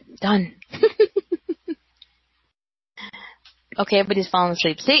 Done. Okay, everybody's falling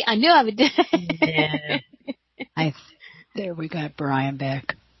asleep. See, I knew I would do it. Yeah. There we got Brian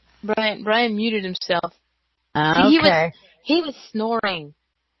back. Brian muted himself. Okay. See, he was snoring.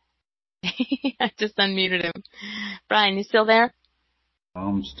 I just unmuted him. Brian, you still there?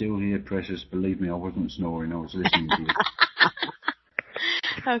 I'm still here, precious. Believe me, I wasn't snoring. I was listening to you.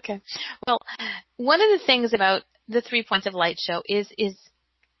 Okay. Well, one of the things about the 3 Points of Light show is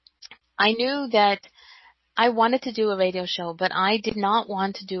I knew that I wanted to do a radio show, but I did not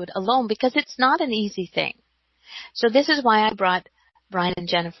want to do it alone because it's not an easy thing. So this is why I brought Brian and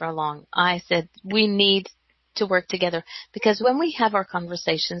Jennifer along. I said, we need to work together because when we have our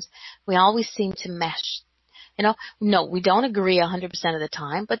conversations, we always seem to mesh. No, we don't agree 100% of the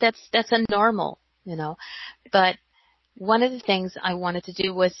time, but that's a normal, But one of the things I wanted to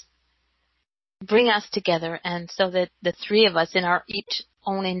do was bring us together, and so that the three of us in our each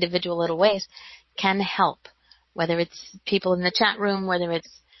own individual little ways can help, whether it's people in the chat room, whether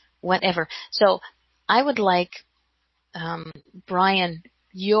it's whatever. So I would like, Brian,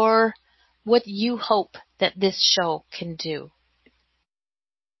 what you hope that this show can do.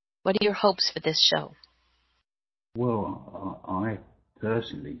 What are your hopes for this show? Well, I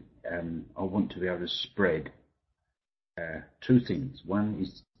personally, I want to be able to spread two things. One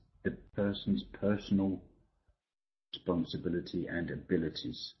is the person's personal responsibility and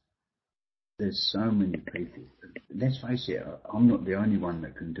abilities. There's so many people. Let's face it, I'm not the only one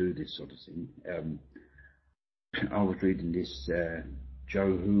that can do this sort of thing. I was reading this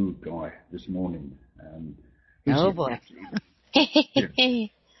Joe Who guy this morning. Oh boy.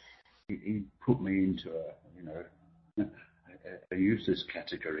 He put me into a useless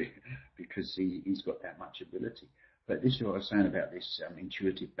category because he's got that much ability. But this is what I was saying about this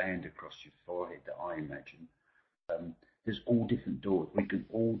intuitive band across your forehead that I imagine. There's all different doors. We can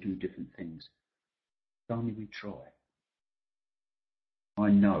all do different things. If only we try. I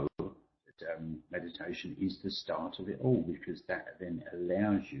know that meditation is the start of it all because that then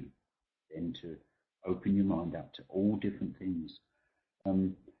allows you then to open your mind up to all different things.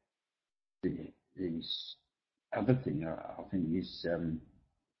 The other thing I think is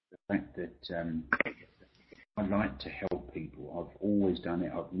the fact that I like to help people. I've always done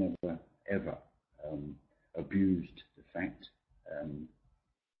it. I've never, ever abused the fact.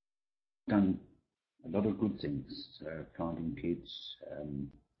 Done a lot of good things, finding kids.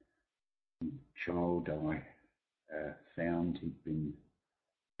 Child I found, he'd been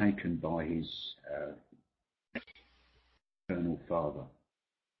taken by his maternal father,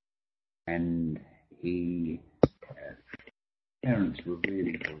 and parents were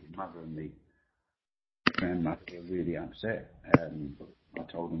really good. Mother and the grandmother were really upset. I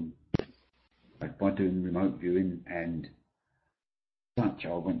told them by doing remote viewing and such,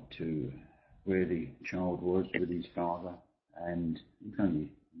 I went to where the child was with his father, and he was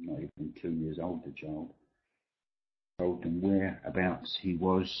only not even 2 years old, the child. Told them whereabouts he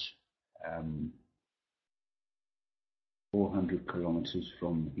was, 400 kilometres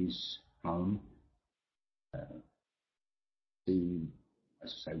from his home. See,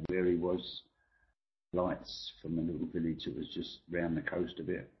 as I say, where he was, lights from a little village that was just round the coast a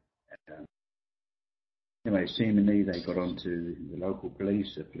bit. Anyway, seemingly they got onto the local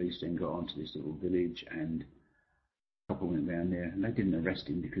police. The police then got onto this little village, and a couple went round there, and they didn't arrest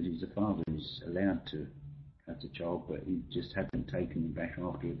him because he's the father. He's allowed to have the child, but he just hadn't taken him back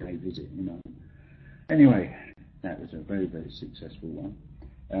after a day visit, Anyway, that was a very, very successful one.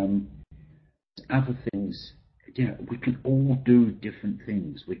 Other things, we can all do different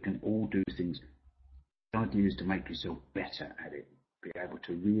things. We can all do things. The idea is to make yourself better at it, be able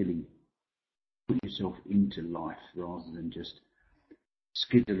to really put yourself into life rather than just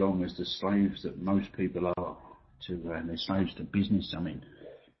skid along as the slaves that most people are to, they're slaves to business. I mean,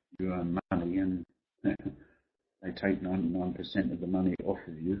 you earn money and they take 99% of the money off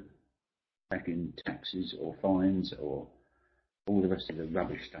of you back in taxes or fines or all the rest of the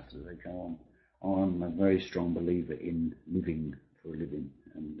rubbish stuff that they go on. I'm a very strong believer in living for a living,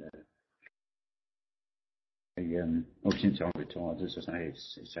 and since I'm retired, as I say,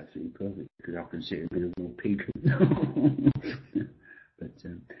 it's absolutely perfect because I can sit a bit of a pig. But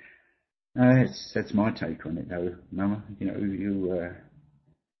that's my take on it, though, Mama.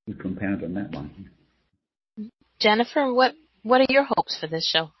 You compound on that one. Jennifer, what are your hopes for this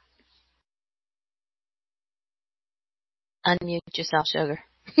show? Unmute yourself, sugar.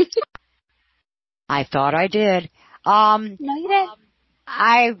 I thought I did. No, you didn't.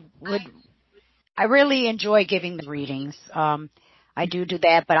 I really enjoy giving the readings. I do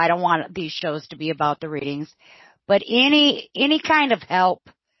that, but I don't want these shows to be about the readings. But any kind of help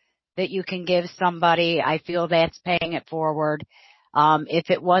that you can give somebody, I feel that's paying it forward. If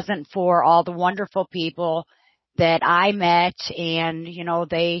it wasn't for all the wonderful people that I met and,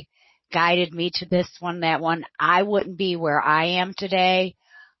 they guided me to this one, that one, I wouldn't be where I am today.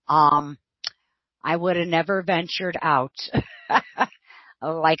 I would have never ventured out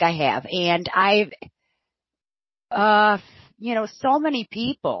like I have. And so many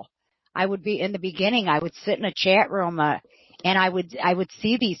people. I would be in the beginning, I would sit in a chat room, and I would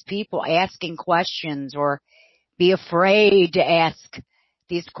see these people asking questions or be afraid to ask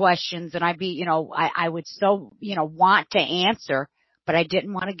these questions. And I'd be, I would so, want to answer, but I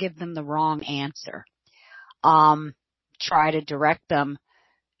didn't want to give them the wrong answer. Try to direct them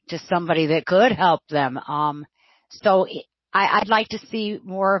to somebody that could help them. So I'd like to see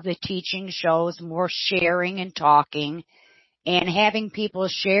more of the teaching shows, more sharing and talking, and having people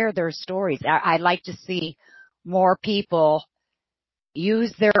share their stories. I'd like to see more people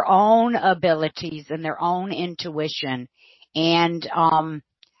use their own abilities and their own intuition. And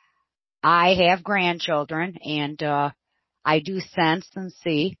I have grandchildren, and I do sense and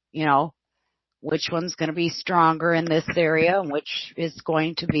see, which one's going to be stronger in this area and which is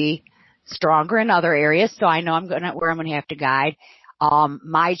going to be stronger in other areas. So I know where I'm going to have to guide.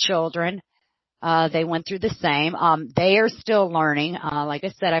 My children, they went through the same. They are still learning. Like I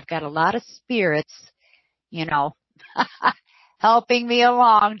said, I've got a lot of spirits, helping me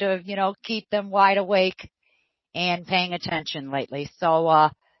along to, keep them wide awake and paying attention lately.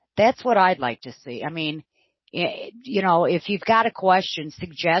 So, that's what I'd like to see. I mean, if you've got a question,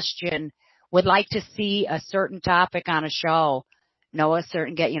 suggestion, would like to see a certain topic on a show,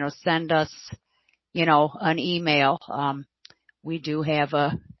 send us, an email. We do have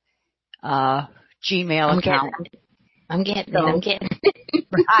a Gmail account. I'm getting it.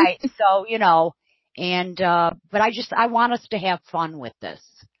 Right. So, but I want us to have fun with this.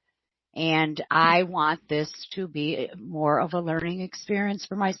 And I want this to be more of a learning experience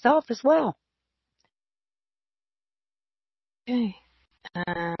for myself as well. Okay.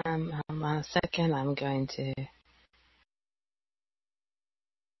 Hold on a second. I'm going to.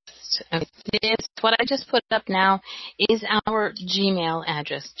 What I just put up now is our Gmail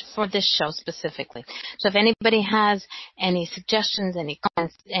address for this show specifically. So if anybody has any suggestions, any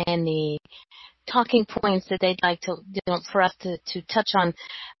comments, any talking points that they'd like to, for us to touch on,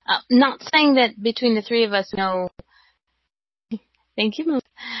 not saying that between the three of us, thank you,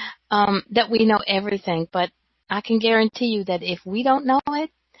 that we know everything, but I can guarantee you that if we don't know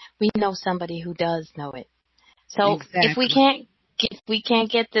it, we know somebody who does know it. So exactly. if we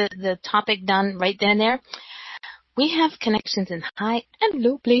can't get the topic done right then and there, we have connections in high and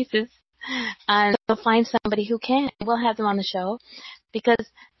low places, and we'll find somebody who can. We'll have them on the show,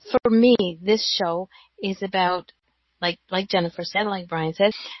 because for me, this show is about, like Jennifer said, like Brian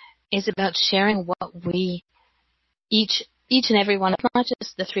said, is about sharing what we each and every one, not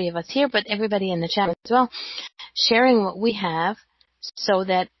just the three of us here, but everybody in the chat as well, sharing what we have so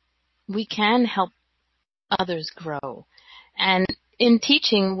that we can help others grow. And in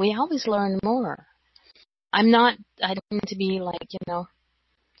teaching, we always learn more. I don't mean to be like,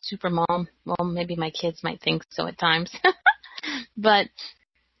 super mom. Well, maybe my kids might think so at times. But,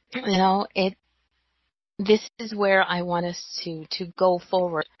 this is where I want us to go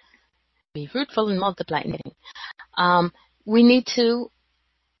forward. Be fruitful and multiply. We need to,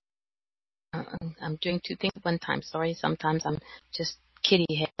 I'm doing two things at one time. Sorry, sometimes I'm just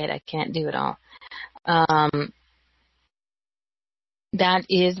kitty head. I can't do it all. That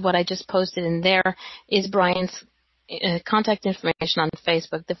is what I just posted in there is Brian's contact information on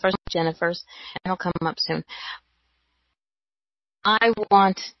Facebook. The first Jennifer's, and it'll come up soon. I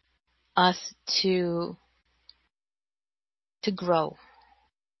want us to grow.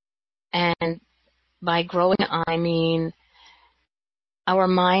 And by growing, I mean our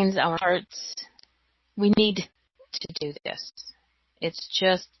minds, our hearts. We need to do this. It's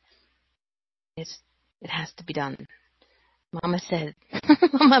just, it has to be done. Mama said,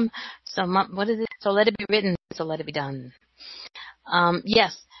 what is it? So let it be written, so let it be done.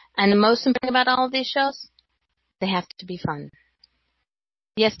 Yes, and the most important thing about all of these shows, they have to be fun.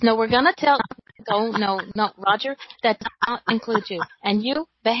 Yes, no, we're going to tell, no, Roger, that does not include you. And you,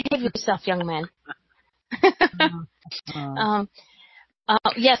 behave yourself, young man.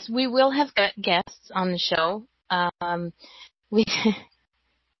 Yes, we will have guests on the show. I'm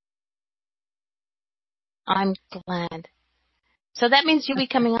glad. So that means you'll be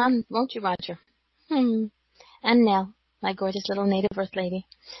coming on, won't you, Roger? And Nell, my gorgeous little native earth lady.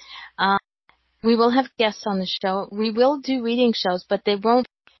 We will have guests on the show. We will do reading shows, but they won't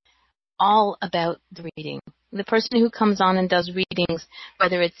be all about the reading. the person who comes on and does readings,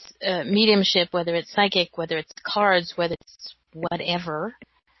 whether it's mediumship, whether it's psychic, whether it's cards, whether it's whatever,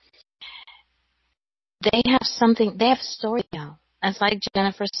 they have a story to tell. As like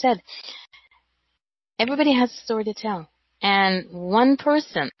Jennifer said, everybody has a story to tell. And one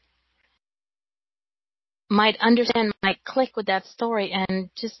person might understand, might click with that story, and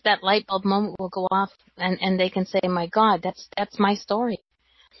just that light bulb moment will go off, and they can say, my God, that's my story.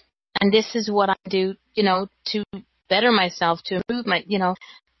 And this is what I do, to better myself, to improve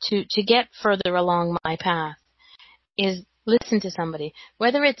to get further along my path, is listen to somebody,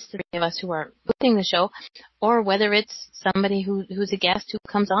 whether it's the three of us who are putting the show, or whether it's somebody who's a guest who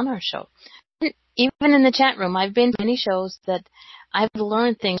comes on our show. Even in the chat room, I've been to many shows that I've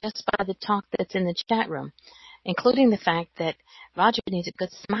learned things just by the talk that's in the chat room, including the fact that Roger needs a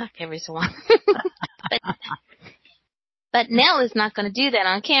good smack every so often. But Nell is not going to do that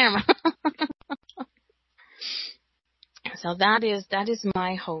on camera. So that is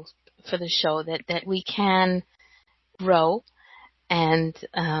my hope for the show, that we can grow, and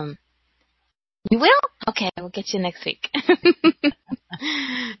you will? Okay, we'll get you next week.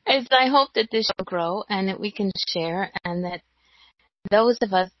 As I hope that this will grow and that we can share, and that those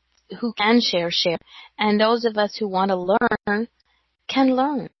of us who can share, and those of us who want to learn can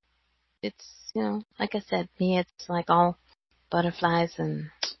learn. It's, like I said, me, it's like all butterflies. And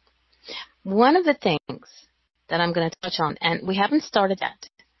one of the things that I'm going to touch on, and we haven't started yet,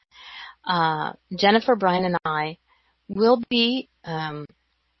 Jennifer, Brian, and I will be,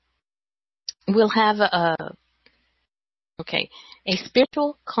 we'll have a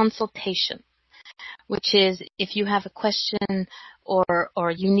spiritual consultation, which is if you have a question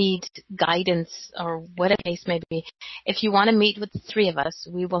or you need guidance or whatever the case may be, if you want to meet with the three of us,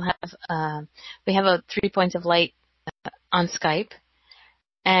 we will have we have a 3 Points of Light on Skype,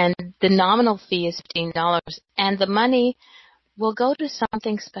 and the nominal fee is $15, and the money will go to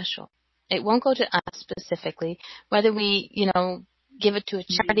something special. It won't go to us specifically, whether we, give it to a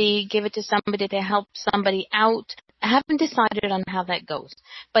charity, give it to somebody to help somebody out. I haven't decided on how that goes,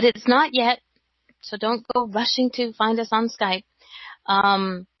 but it's not yet, so don't go rushing to find us on Skype.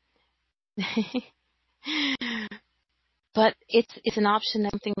 But it's an option,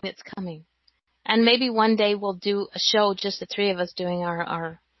 something that's coming. And maybe one day we'll do a show, just the three of us doing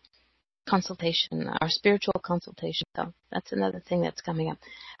our consultation, our spiritual consultation. So that's another thing that's coming up.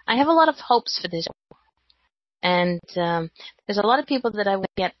 I have a lot of hopes for this show. And there's a lot of people that I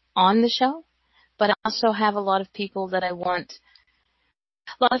want to get on the show, but I also have a lot of people that a lot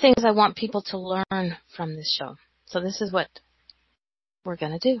of things I want people to learn from this show. So this is what we're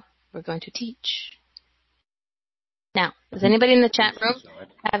going to do. We're going to teach. Now, does anybody in the chat room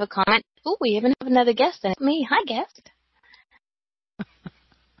have a comment? Oh, we even have another guest. And it's me. Hi, guest.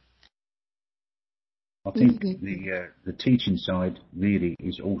 I think the teaching side really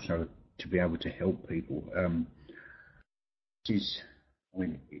is also to be able to help people.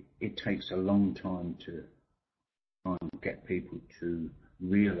 It takes a long time to try and get people to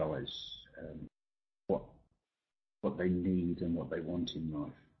realise what they need and what they want in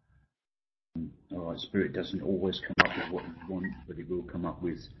life. All right, Spirit doesn't always come up with what you want, but it will come up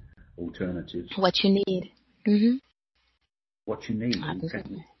with alternatives. What you need. Mm-hmm. What you need.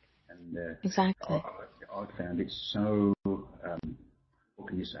 Absolutely. And exactly. I found it so, what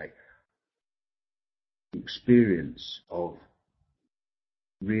can you say, the experience of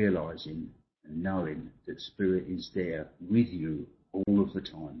realising and knowing that Spirit is there with you all of the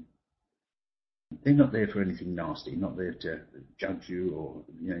time. They're not there for anything nasty, not there to judge you, or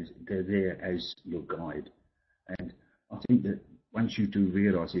they're there as your guide. And I think that once you do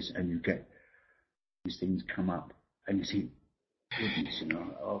realise this and you get these things come up and you think, goodness,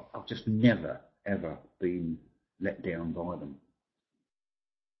 I've just never ever been let down by them.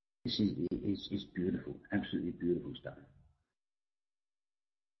 This is beautiful, absolutely beautiful stuff.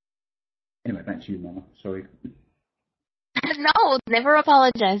 Anyway, back to you, Mama. Sorry. No, never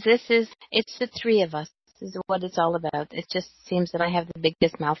apologize. It's the three of us. This is what it's all about. It just seems that I have the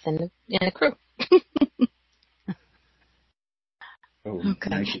biggest mouth in the crew.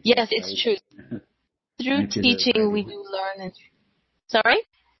 Okay. Yes, it's true. Through teaching, we do learn. And sorry?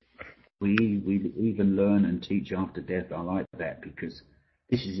 We even learn and teach after death. I like that, because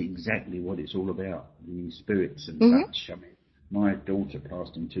this is exactly what it's all about, the spirits and such. I mean, my daughter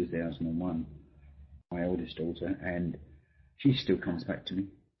passed in 2001, my oldest daughter, and she still comes back to me,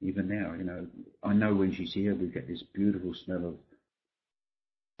 even now. I know when she's here, we get this beautiful smell of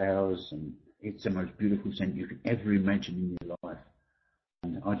flowers, and it's the most beautiful scent you could ever imagine in your life.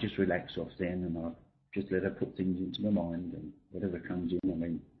 And I just relax off then, and I just let her put things into my mind, and whatever comes in. I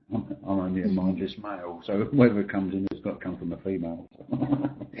mean, I'm only a mindless male. So whatever comes in has got to come from a female.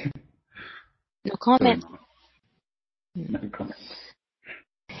 No comment. No comment.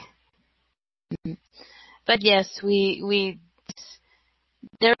 But yes,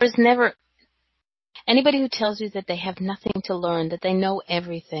 there is never anybody who tells you that they have nothing to learn, that they know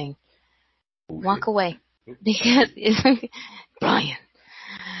everything. Bullshit. Walk away, because Brian.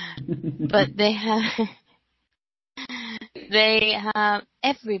 But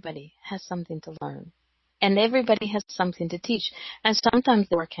everybody has something to learn, and everybody has something to teach, and sometimes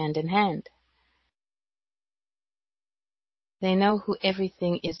they work hand in hand. They know who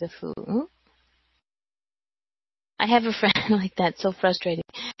everything is of who. I have a friend like that, so frustrating.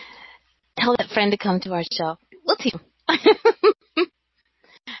 Tell that friend to come to our show. We'll teach him.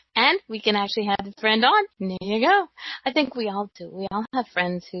 And we can actually have the friend on. There you go. I think we all do. We all have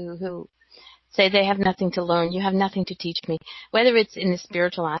friends who say they have nothing to learn. You have nothing to teach me. Whether it's in the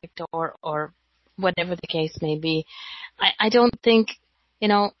spiritual aspect or whatever the case may be. I don't think,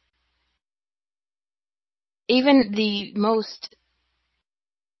 even the most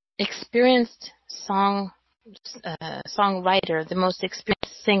experienced songwriter, the most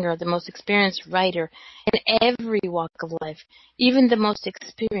experienced singer, the most experienced writer in every walk of life, even the most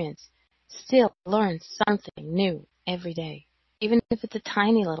experienced, still learns something new every day, even if it's a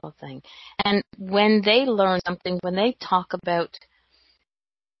tiny little thing. And when they learn something, when they talk about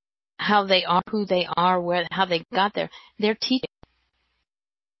how they are, who they are, how they got there, they're teaching.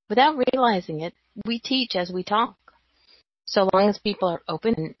 Without realizing it, we teach as we talk. So long as people are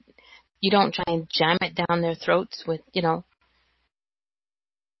open and you don't try and jam it down their throats with a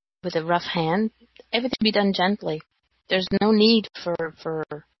rough hand, everything can be done gently. There's no need for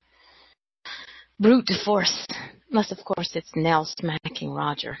brute force. Unless, of course, it's Nell smacking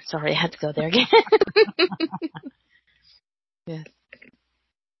Roger. Sorry, I had to go there again. Yes.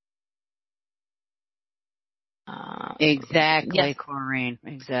 Exactly, yes. Corrine.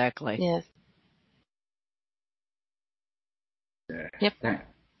 Exactly. Yes. Yep.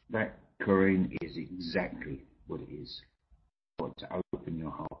 That, Corinne, is exactly what it is. Got to open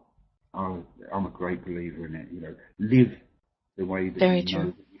your heart. I'm a great believer in it. Live the way that Very you true.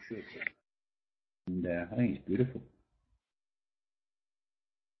 know that you should. And I think it's beautiful.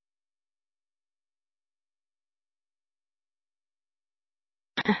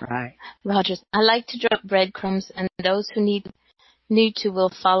 Right. Rogers, I like to drop breadcrumbs, and those who need to will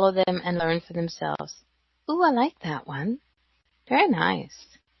follow them and learn for themselves. Ooh, I like that one. Very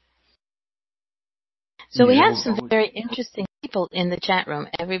nice. So we have some very interesting people in the chat room.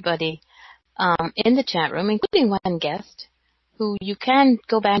 Everybody in the chat room, including one guest, who you can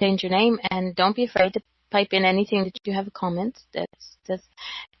go back and change your name, and don't be afraid to pipe in anything that you have a comment.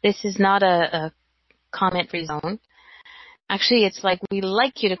 This is not a comment-free zone. Actually, it's like we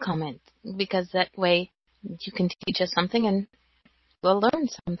like you to comment, because that way you can teach us something and we'll learn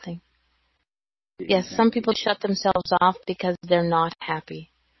something. Yes, some people shut themselves off because they're not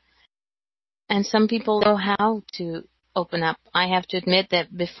happy. And some people know how to open up. I have to admit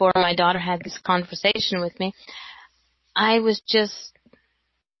that before my daughter had this conversation with me, I was just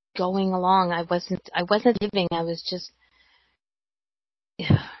going along. I wasn't living. I was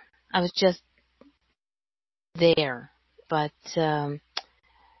just there. But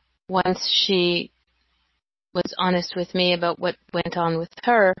once she was honest with me about what went on with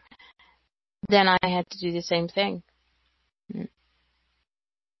her, then I had to do the same thing.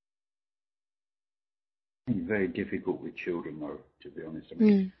 It's very difficult with children, though, to be honest. I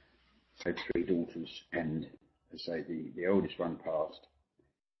mean, I had 3 daughters, and as I say, the oldest one passed.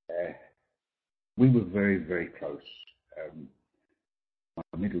 We were very, very close. My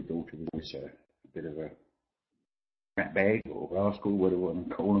middle daughter was a bit of a rat bag or rascal, whatever you want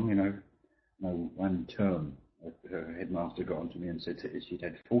to call them, one term, her headmaster got onto me and said she'd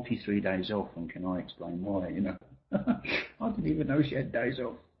had 43 days off, and can I explain why, I didn't even know she had days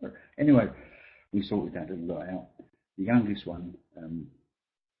off. Anyway, we sorted that a lot out. The youngest one,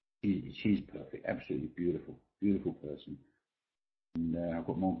 she's perfect, absolutely beautiful, beautiful person. And I've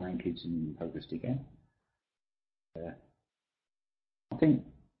got more grandkids than poker stick out. I think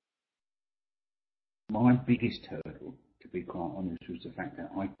my biggest hurdle, to be quite honest, was the fact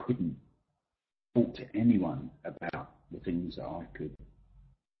that I couldn't talk to anyone about the things that I could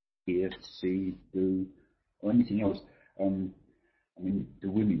hear, see, do, or anything else. I mean, the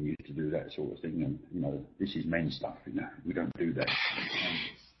women used to do that sort of thing, and this is men's stuff. We don't do that.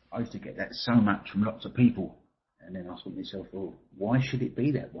 I used to get that so much from lots of people, and then I thought to myself, well, why should it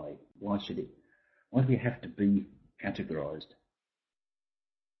be that way? Why do we have to be categorised?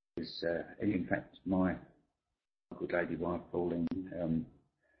 Because, in fact, my good lady wife, Pauline,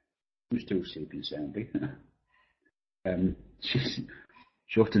 was still sleeping soundly.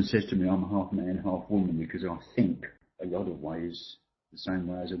 She often says to me, I'm half man, half woman, because I think a lot of ways the same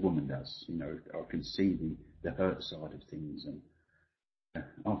way as a woman does. You know, I can see the hurt side of things, and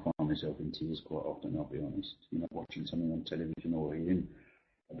I find myself in tears quite often, I'll be honest. You know, watching something on television or hearing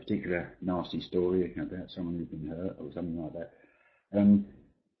a particular nasty story about someone who's been hurt or something like that. You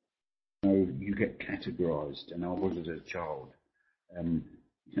know, you get categorised, and I was as a child.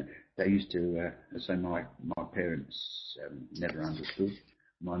 They used to say my parents never understood.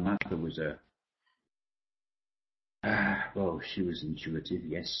 My mother was well, she was intuitive,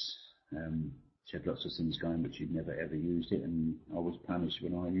 yes. She had lots of things going, but she'd never ever used it, and I was punished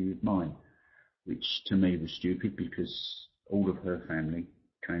when I used mine, which to me was stupid because all of her family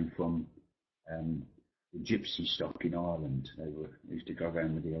came from the gypsy stock in Ireland. They used to go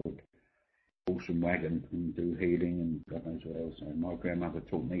around with the old horse and wagon and do healing and God knows what else. And my grandmother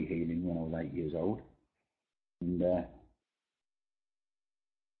taught me healing when I was 8 years old, and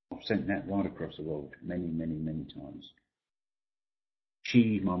I've sent that right across the world many, many, many times.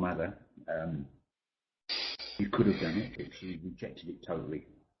 She, my mother, she could have done it, but she rejected it totally.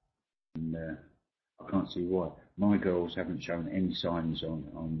 And I can't see why. My girls haven't shown any signs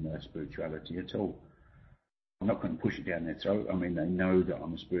on spirituality at all. I'm not going to push it down their throat. I mean, they know that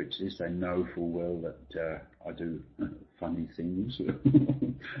I'm a spiritualist. They know full well that I do funny things.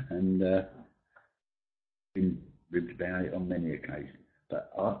 And been ribbed about it on many occasions.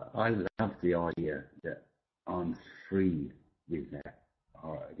 But I love the idea that I'm free with that.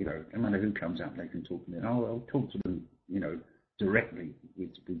 You know, no matter who comes up, they can talk to me. I'll talk to them, you know, directly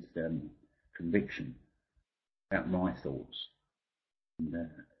with conviction about my thoughts. And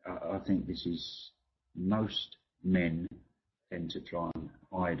I think this is, most men tend to try and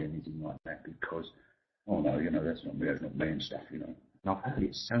hide anything like that because, oh no, you know, that's not me and stuff, you know. And I've heard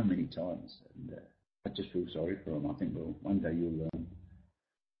it so many times, and I just feel sorry for them. I think, well, one day you'll learn.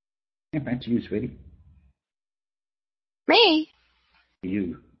 Yeah, back to you, sweetie. Me?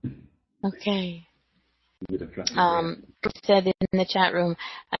 You. Okay. With a fluffy hair. Said in the chat room,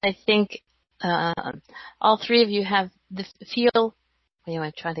 I think all three of you have the feel. Anyway,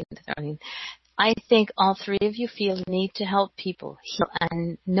 I'm trying to think of the I think all three of you feel the need to help people heal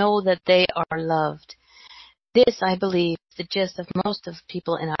and know that they are loved. This, I believe, is the gist of most of the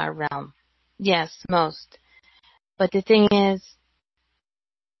people in our realm. Yes, most. But the thing is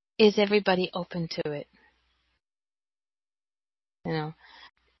everybody open to it? You know,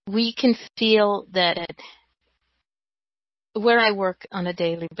 we can feel that where I work on a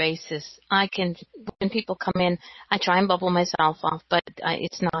daily basis, I can, when people come in, I try and bubble myself off, but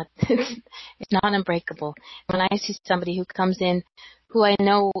it's not unbreakable. When I see somebody who comes in who I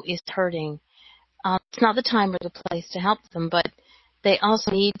know is hurting, it's not the time or the place to help them, but they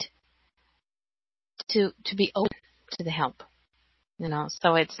also need to be open to the help. You know,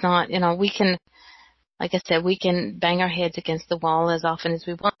 so it's not, you know, we can, like I said, we can bang our heads against the wall as often as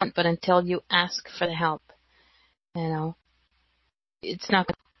we want, but until you ask for the help, you know, it's not.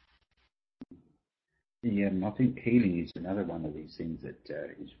 I think healing is another one of these things that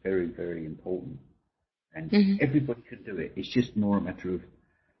is very, very important, and everybody can do it. It's just more a matter of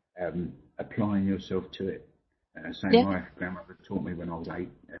applying yourself to it. My grandmother taught me when I was 8.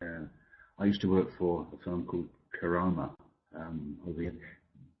 I used to work for a firm called Karoma.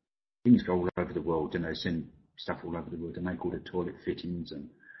 Things go all over the world, and they send stuff all over the world. They make all the toilet fittings and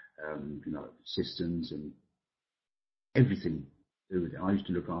you know, systems and everything. I used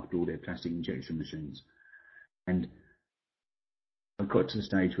to look after all their plastic injection machines, and I got to the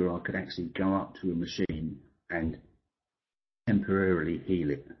stage where I could actually go up to a machine and temporarily heal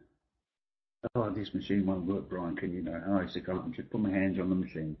it. Oh, this machine won't work, Brian, can you know? Oh, I said, I just put my hands on the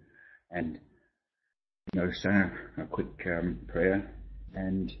machine and, you know, say a quick prayer,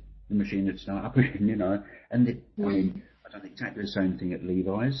 and the machine would start up again, you know. And I mean, I done exactly the same thing at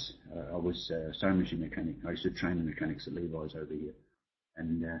Levi's. I was a sewing machine mechanic. I used to train the mechanics at Levi's over here.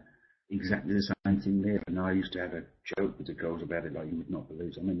 And exactly the same thing there. And I used to have a joke with the girls about it like you would not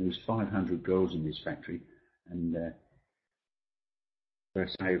believe. I mean, there was 500 girls in this factory, and I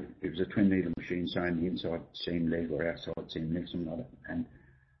say it was a twin needle machine sewing the inside seam leg or outside seam leg, something like that. And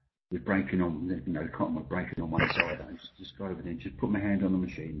we're breaking on, you know, the cotton was breaking on one side. I used to just go over there and just put my hand on the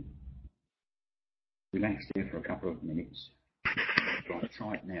machine, relax there for a couple of minutes,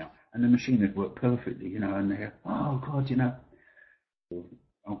 try it now. And the machine had worked perfectly, you know, and they're, oh God, you know.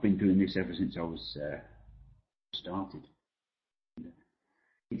 I've been doing this ever since I was started.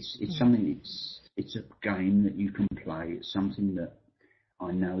 It's something. It's a game that you can play. It's something that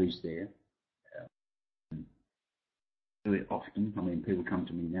I know is there. do it often. I mean, people come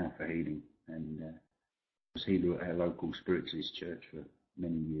to me now for healing, and I was healer at our local spiritualist church for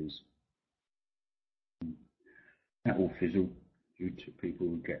many years. That all fizzled due to people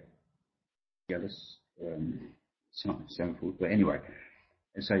who get jealous, so on and so forth. But anyway,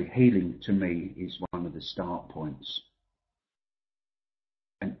 I say healing to me is one of the start points,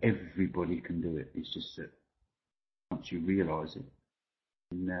 and everybody can do it. It's just that once you realise it,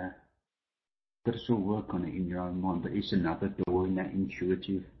 and got to sort of work on it in your own mind. But it's another door in that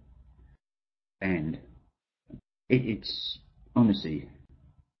intuitive, and it's honestly,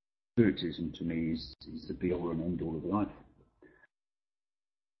 spiritism to me is the be all and end all of life.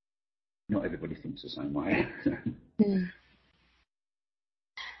 Not everybody thinks the same way.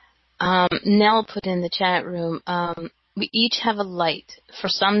 Nell put in the chat room, we each have a light. For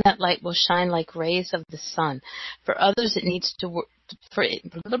some, that light will shine like rays of the sun. For others, it needs to work. Try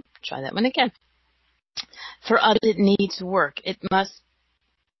that one again. For others, it needs work.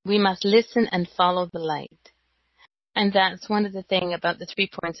 We must listen and follow the light. And that's one of the things about the 3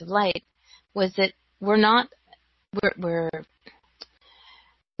 points of light, was that we're not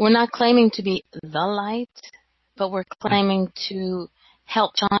claiming to be the light, but we're claiming to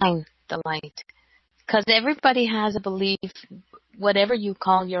help shine the light. Because everybody has a belief, whatever you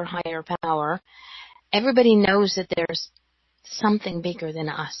call your higher power, everybody knows that there's something bigger than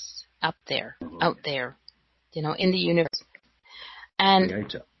us out there, in the universe. And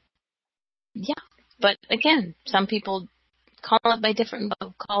Creator. Yeah, but again, some people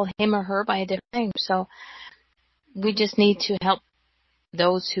call him or her by a different name. So we just need to help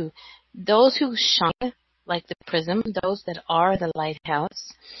those who shine like the prism, those that are the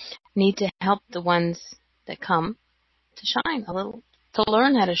lighthouse, need to help the ones that come to shine a little, to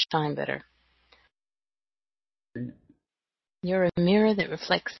learn how to shine better. You're a mirror that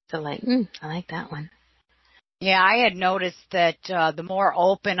reflects the light. I like that one. Yeah, I had noticed that the more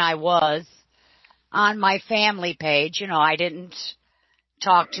open I was on my family page, I didn't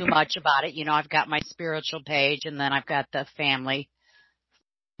talk too much about it. I've got my spiritual page, and then I've got the family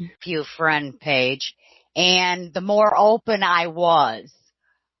few friend page. And the more open I was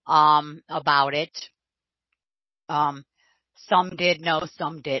about it, some did know,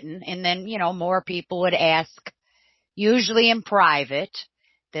 some didn't. And then, more people would ask, usually in private.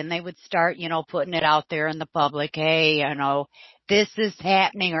 Then they would start, putting it out there in the public. Hey, this is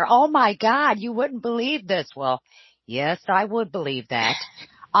happening, or, oh my God, you wouldn't believe this. Well, yes, I would believe that.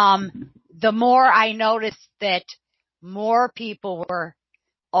 The more I noticed that more people were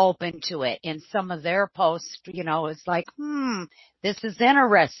open to it in some of their posts, it's like, this is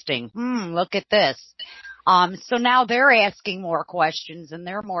interesting. Look at this. So now they're asking more questions, and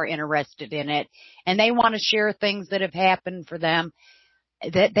they're more interested in it, and they want to share things that have happened for them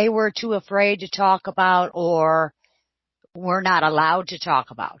that they were too afraid to talk about or were not allowed to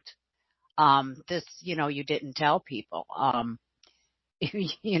talk about. This, you didn't tell people.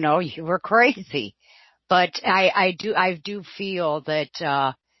 You were crazy. But I do feel that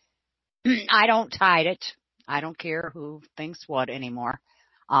I don't hide it. I don't care who thinks what anymore.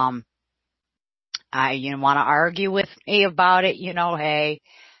 You want to argue with me about it, hey,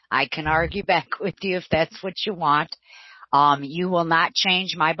 I can argue back with you if that's what you want. You will not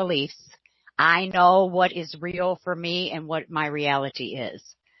change my beliefs. I know what is real for me and what my reality is.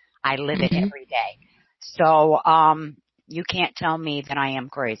 I live it every day. So, you can't tell me that I am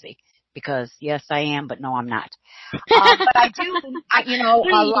crazy, because yes, I am, but no, I'm not. But I do,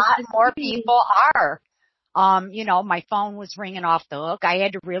 a lot more people are. My phone was ringing off the hook. I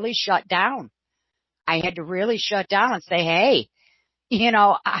had to really shut down. And say, hey,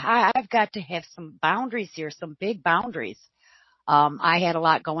 I've got to have some boundaries here, some big boundaries. I had a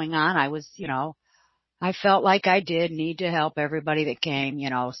lot going on. I was, I felt like I did need to help everybody that came,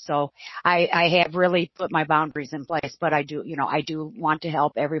 so I have really put my boundaries in place, but I do want to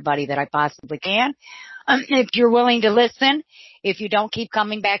help everybody that I possibly can. If you're willing to listen, if you don't keep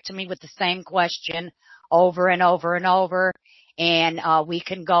coming back to me with the same question over and over and over, and we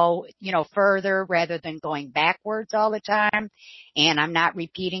can go, further rather than going backwards all the time, and I'm not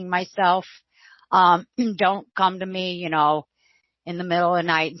repeating myself. Don't come to me, in the middle of the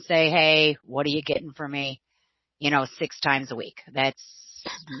night and say, hey, what are you getting from me? 6 times a week. That's,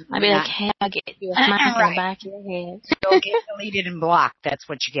 I'd be like, hey, I'll get you a smack in the back of your head. You'll get deleted and blocked. That's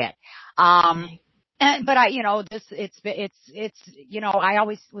what you get. But I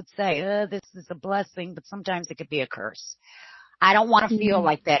always would say, this is a blessing, but sometimes it could be a curse. I don't want to feel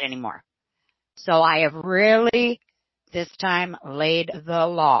like that anymore. So I have really this time laid the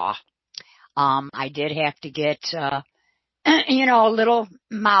law. I did have to get, a little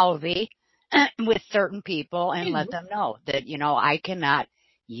mouthy with certain people and let them know that, I cannot,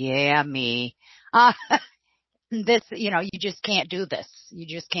 me. This, you just can't do this. You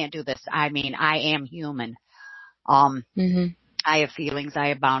just can't do this. I mean, I am human. Mm-hmm. I have feelings. I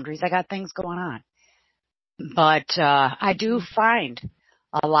have boundaries. I got things going on. But, I do find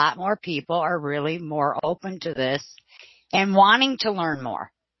a lot more people are really more open to this and wanting to learn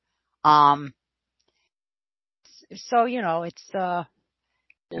more. So, it's,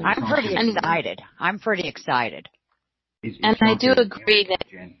 I'm pretty excited. I'm pretty excited. And I do agree that.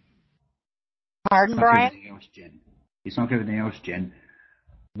 Jen. Pardon, Brian? It's like everything else, Jen.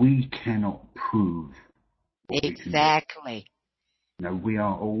 We cannot prove what exactly. We can do. We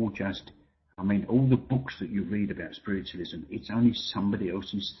are all just, all the books that you read about spiritualism, it's only somebody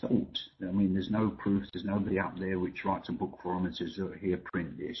else's thought. There's no proof. There's nobody up there which writes a book for them and says, here,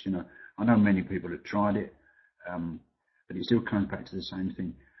 print this. I know many people have tried it, but it still comes back to the same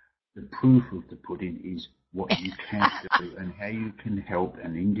thing. The proof of the pudding is what you can do and how you can help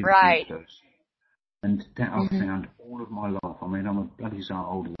an individual person. And that I've found all of my life. I'm a bloody sight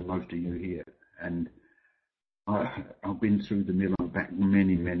older than most of you here, and I've been through the mill and back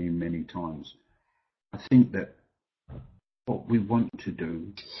many, many, many times. I think that what we want to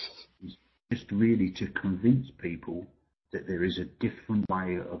do is just really to convince people that there is a different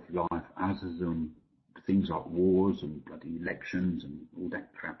way of life other than things like wars and bloody elections and all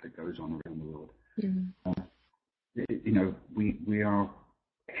that crap that goes on around the world. We are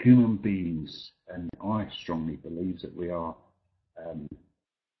human beings, and I strongly believe that we are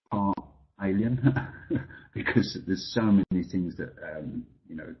part alien because there's so many things that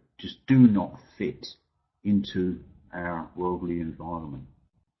just do not fit into our worldly environment.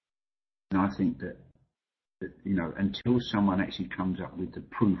 And I think that until someone actually comes up with the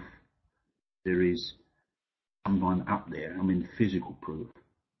proof, there is someone up there. Physical proof.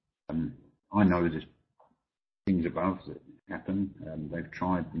 I know there's things above that happen. They've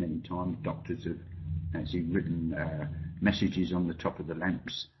tried many times. Doctors have actually written messages on the top of the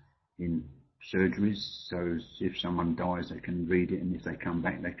lamps in surgeries, so if someone dies they can read it, and if they come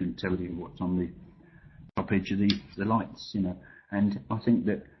back they can tell you what's on the top edge of the lights, And I think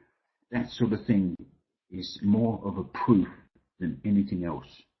that sort of thing is more of a proof than anything else,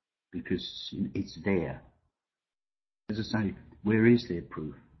 because it's there. As I say, where is their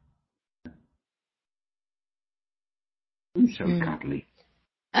proof? Who's so cuddly?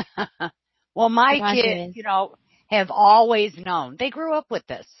 Well, my kids, have always known. They grew up with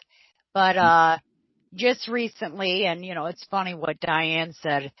this. But just recently, and, it's funny what Diane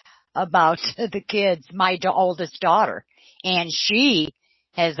said about the kids, my oldest daughter. And she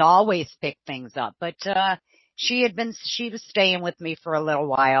has always picked things up. But she was staying with me for a little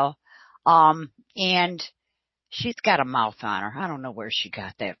while. And she's got a mouth on her. I don't know where she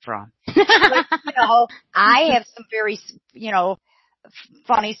got that from. But, I have some very,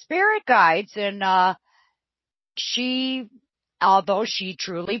 funny spirit guides, and although she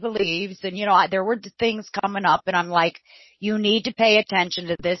truly believes, and there were things coming up, and I'm like, you need to pay attention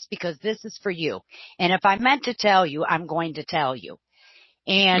to this because this is for you. And if I meant to tell you, I'm going to tell you.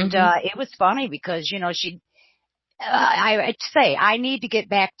 And it was funny because I'd say I need to get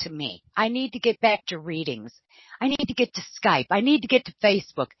back to me. I need to get back to readings. I need to get to Skype. I need to get to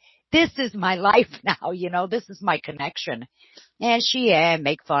Facebook. This is my life now, this is my connection. And she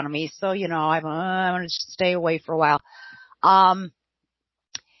make fun of me. So, I'm going to stay away for a while. And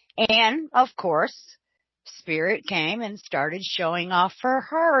of course, Spirit came and started showing off for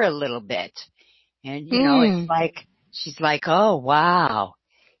her a little bit. And, it's like, she's like, oh, wow.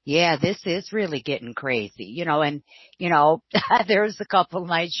 Yeah, this is really getting crazy, and, there's a couple of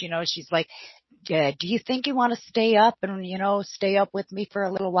nights, she's like, do you think you want to stay up and, stay up with me for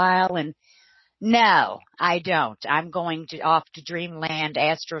a little while? And no, I don't. I'm going off to dreamland,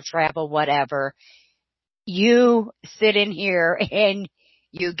 astral travel, whatever. You sit in here and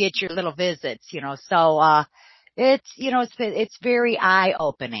you get your little visits, so, it's very eye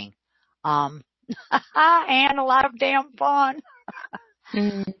opening. And a lot of damn fun.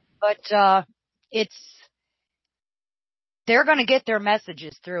 But, they're going to get their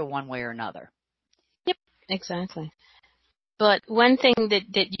messages through one way or another. Yep, exactly. But one thing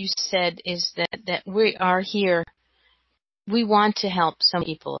that you said is that we are here. We want to help some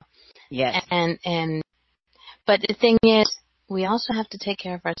people. Yes. But the thing is, we also have to take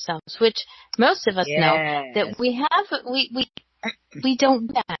care of ourselves, which most of us know that we don't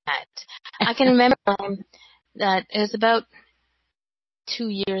do that. I can remember that it was about 2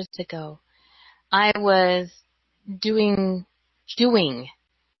 years ago. I was doing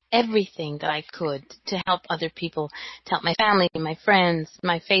everything that I could to help other people, to help my family, my friends,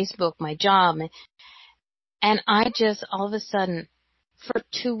 my Facebook, my job. And I just, all of a sudden, for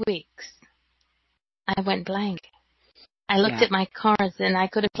 2 weeks, I went blank. I looked at my cards and I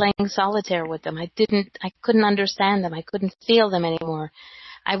could have playing solitaire with them. I couldn't understand them. I couldn't feel them anymore.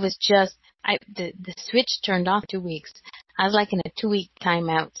 I was just, the switch turned off 2 weeks. I was like in a 2-week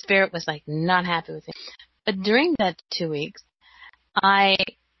timeout. Spirit was like not happy with me. But during that 2 weeks,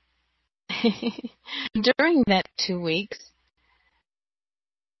 during that 2 weeks,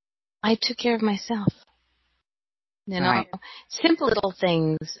 I took care of myself. You know, Right. simple little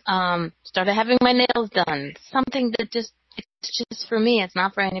things. Started having my nails done. Something that it's just for me. It's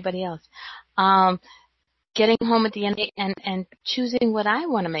not for anybody else. Getting home at the end and choosing what I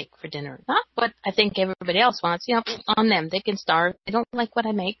want to make for dinner. Not what I think everybody else wants. You know, on them. They can starve. They don't like what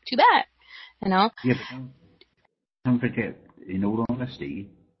I make. Too bad. You know? Yeah, but don't forget, in all honesty,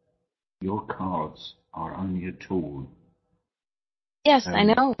 your cards are only a tool. Yes, I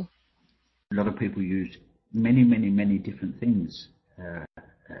know. A lot of people use many, many, many different things,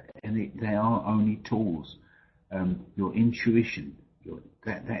 and they are only tools. Your intuition,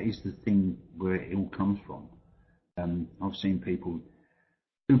 that is the thing where it all comes from. I've seen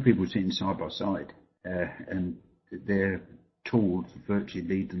two people sitting side by side, and their tools virtually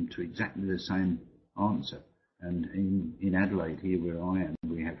lead them to exactly the same answer. And in Adelaide, here where I am,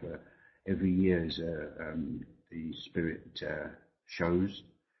 we have every year is the spirit shows,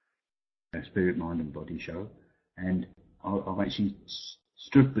 spirit, mind, and body show, and I've actually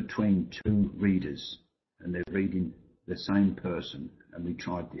stood between two readers, and they're reading the same person, and we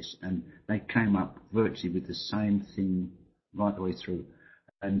tried this, and they came up virtually with the same thing right the way through.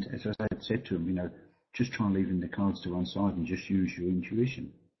 And as I said to them, you know, just try leaving the cards to one side and just use your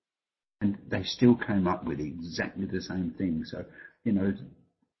intuition. And they still came up with exactly the same thing. So, you know,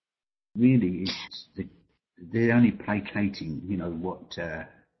 really, they're only placating, you know, what,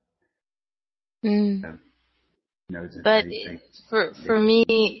 you know, But for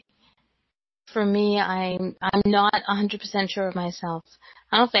me, I'm not 100% sure of myself.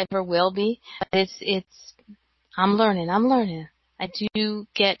 I don't know if I ever will be, but I'm learning. I do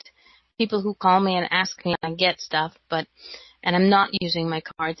get people who call me and ask me, and I get stuff, and I'm not using my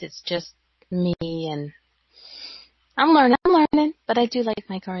cards. It's just me, and I'm learning, but I do like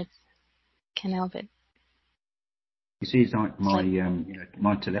my cards. Can't help it. you see, it's like my, you know,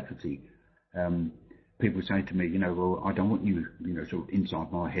 my telepathy. People say to me, you know, well, I don't want you, you know, sort of inside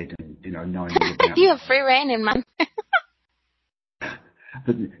my head and, you know, knowing all about You have free reign in mine.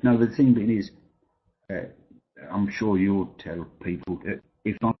 But no, the thing being is, I'm sure you'll tell people that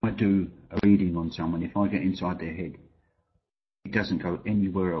if I do a reading on someone, if I get inside their head, it doesn't go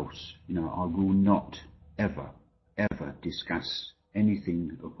anywhere else. You know, I will not ever discuss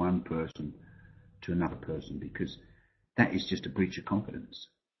anything of one person to another person, because that is just a breach of confidence.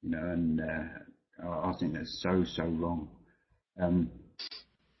 You know, and I think that's so wrong. Mind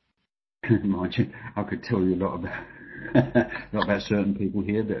you, I could tell you a lot about certain people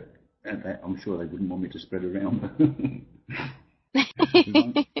here that I'm sure they wouldn't want me to spread around.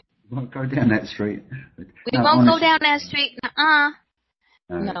 we won't go down that street. We won't go down that street.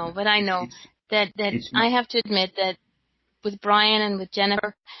 No, but I know that I have to admit that with Brian and with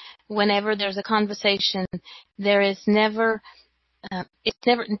Jennifer, whenever there's a conversation, there is never,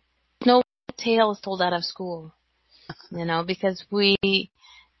 no tale is told out of school, you know, because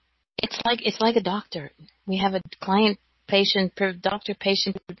it's like a doctor. We have a client-patient,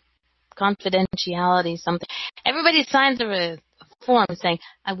 doctor-patient confidentiality, something. Everybody signs a form saying,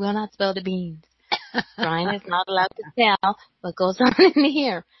 I will not spill the beans. Brian is not allowed to tell what goes on in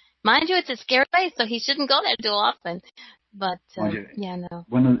here. Mind you, it's a scary place, so he shouldn't go there too often. But, yeah, no.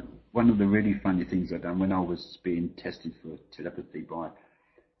 One of the really funny things I've done when I was being tested for telepathy by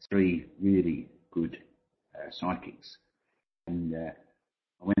 3 really good psychics, and I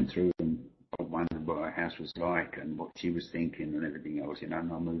went through and told one what her house was like and what she was thinking and everything else, you know,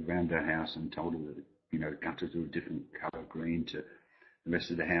 and I moved around her house and told her that, you know, gutters were a different colour, green to the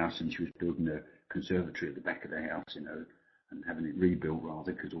rest of the house, and she was building a conservatory at the back of the house, you know, and having it rebuilt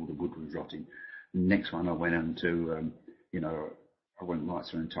rather, because all the wood was rotting. The next one I went on to, you know, I went right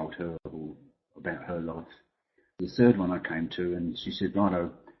through and told her all about her life. The third one I came to, and she said,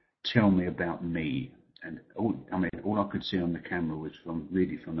 Righto, tell me about me. And all I could see on the camera was from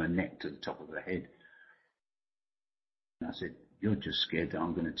her neck to the top of her head. And I said, you're just scared that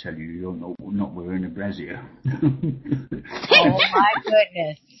I'm going to tell you you're not wearing a brassiere. Oh my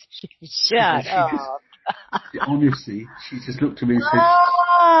goodness. Shut up. Honestly, she just looked at me and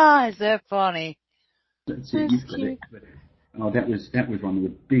said, Is that funny? that's it, you've got it. Oh, that was one of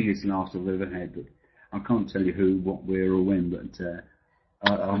the biggest laughs I've ever had. But I can't tell you who, what, where, or when. But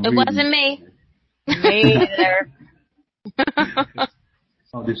I It really. wasn't me. Me either.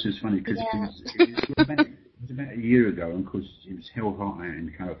 Oh, this was funny because Yeah. it was about a year ago, and of course it was hell hot out in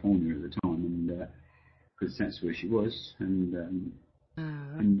California at the time, and because that's where she was, and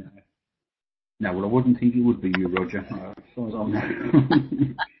no, well, I wouldn't think it would be you, Roger, as far as I know.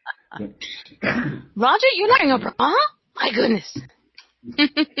 But, Roger, you're not wearing a bra? My goodness.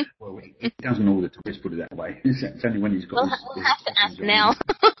 well, he doesn't all the time. Let's put it that way. It's only when he's got We'll his have to ask stockings on. Nell.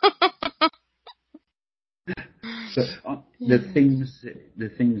 But the things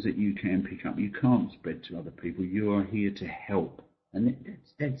that you can pick up, you can't spread to other people. You are here to help, and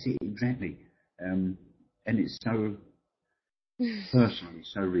that's it exactly. And it's so personally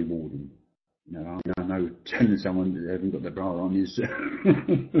so rewarding. You know, I know telling someone that they haven't got their bra on is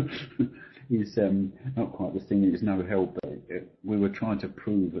is not quite the thing. It's no help. But we were trying to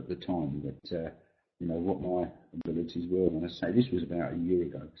prove at the time that you know what my abilities were. And I say this was about a year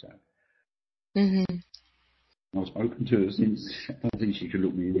ago, so. Mm-hmm. I was open to her since. I don't think she could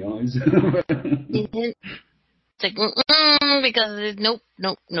look me in the eyes. It's like, because nope.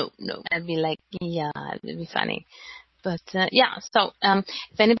 I'd be like, yeah, it'd be funny. But, yeah, so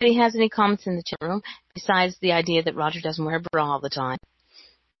if anybody has any comments in the chat room, besides the idea that Roger doesn't wear a bra all the time.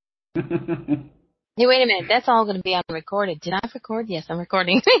 Hey, wait a minute. That's all going to be unrecorded. Did I record? Yes, I'm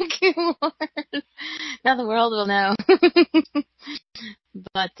recording. Thank you, Lord. Now the world will know.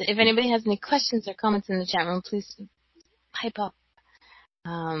 But if anybody has any questions or comments in the chat room, please pipe up.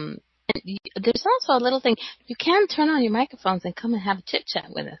 There's also a little thing. You can turn on your microphones and come and have a chit-chat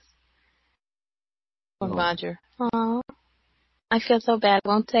with us. Or Roger. Aw. I feel so bad.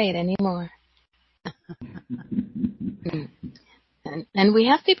 Won't say it anymore. And we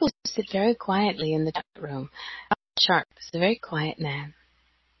have people who sit very quietly in the chat room. Sharp is a very quiet man.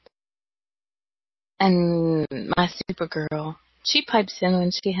 And my Supergirl, she pipes in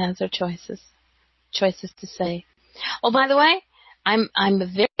when she has her choices to say. Oh, by the way, I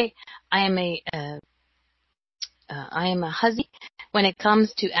am a hussy when it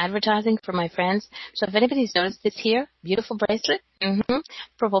comes to advertising for my friends. So if anybody's noticed this here, beautiful bracelet,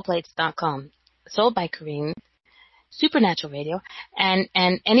 purpleplates.com, sold by Kareem, Supernatural Radio, and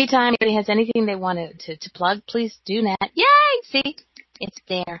anytime anybody has anything they want to plug, please do that. Yay! See, it's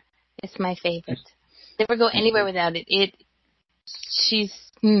there. It's my favorite. Never go anywhere without it.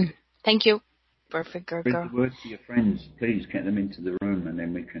 Thank you. Perfect girl. Spread the word to your friends. Please get them into the room, and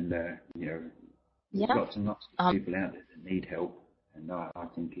then we can, there's lots and lots of people out there that need help, and I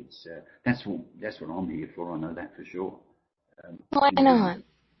think it's that's what I'm here for. I know that for sure. Why not?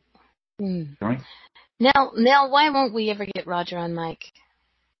 Sorry. Now, why won't we ever get Roger on mic?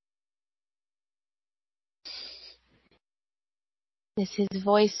 Is his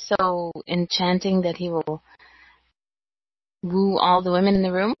voice so enchanting that he will woo all the women in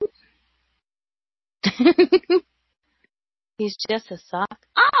the room? He's just a sock.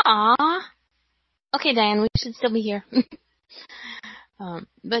 Ah. Okay, Diane, we should still be here.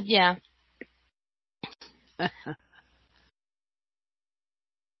 But yeah.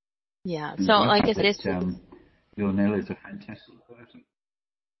 Yeah. So, like I said, Your Nell is a fantastic person.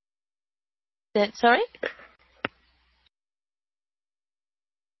 Sorry?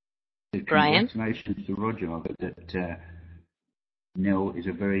 Brian? Congratulations to Roger that Nell is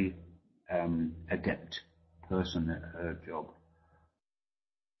a very adept person at her job.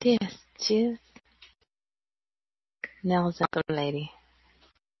 Yes, she is. Nell's a good lady.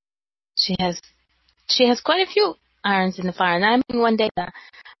 She has quite a few irons in the fire, and I mean one day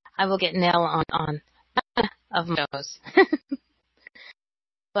I will get Nell on of those.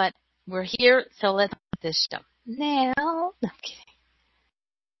 But we're here, so let's do this show. Nell, no, I'm kidding.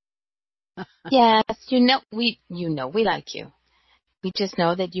 Yes, we like you. We just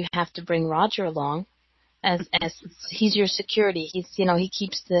know that you have to bring Roger along, as he's your security. He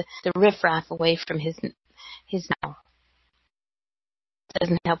keeps the riffraff away from his now.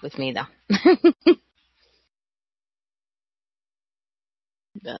 Doesn't help with me though.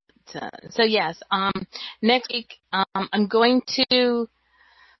 But, so yes, next week I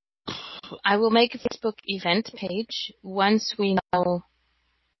will make a Facebook event page once we know.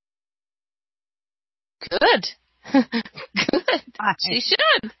 Good. Good. She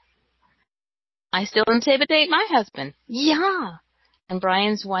should. I still intimidate my husband. Yeah. And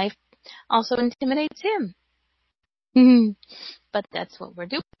Brian's wife also intimidates him. But that's what we're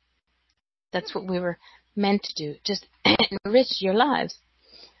doing. That's what we were meant to do. Just enrich your lives.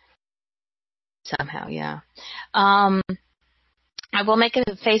 Somehow, yeah. I will make a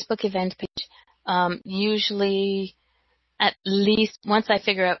Facebook event page, usually at least once I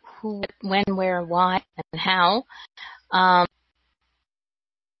figure out who, when, where, why, and how.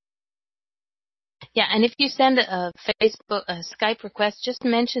 Yeah, and if you send a Skype request, just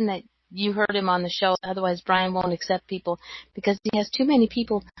mention that you heard him on the show. Otherwise, Brian won't accept people because he has too many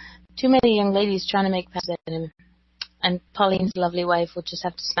young ladies trying to make passes at him. And Pauline's lovely wife will just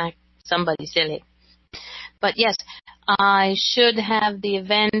have to smack somebody silly. But yes, I should have the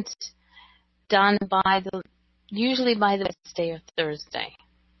event done usually by the Wednesday or Thursday.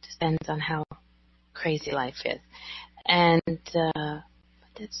 Depends on how crazy life is. And I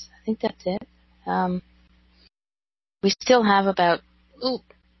think that's it. We still have about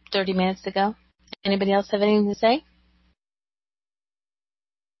 30 minutes to go. Anybody else have anything to say?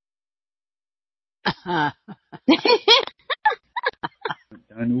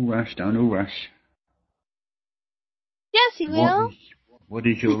 Don't all rush. Yes, he will. What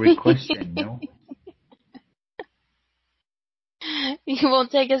is your request then, Mel? You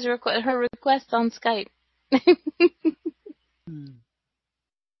won't take her request on Skype.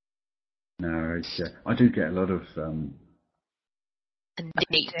 No, I do get a lot of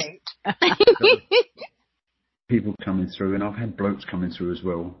date. people coming through, and I've had blokes coming through as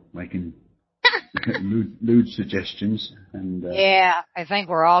well, making lewd suggestions. And yeah, I think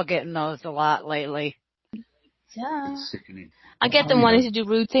we're all getting those a lot lately. Yeah. It's sickening. I get them wanting to do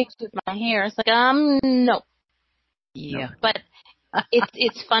rude things with my hair. It's like, no. Yeah. But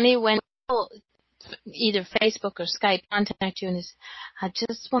it's funny when people, either Facebook or Skype, contact you and say, I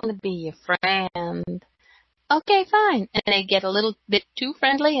just want to be your friend. Okay, fine. And they get a little bit too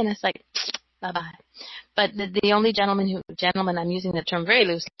friendly, and it's like, bye-bye. But the only gentleman, I'm using the term very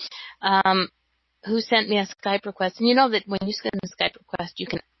loosely, who sent me a Skype request, and you know that when you send a Skype request, you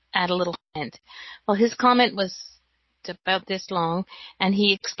can add a little comment. Well, his comment was about this long, and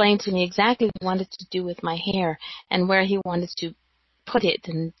he explained to me exactly what he wanted to do with my hair and where he wanted to put it.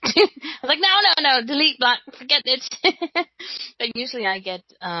 And I was like, no, delete, block, forget it. But usually I get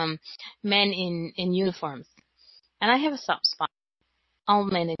men in uniforms. And I have a soft spot. All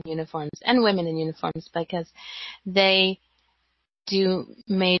men in uniforms and women in uniforms because they do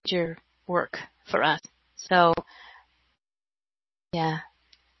major work for us. So, yeah.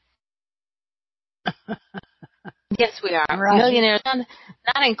 Yes, we are. Right. Millionaires,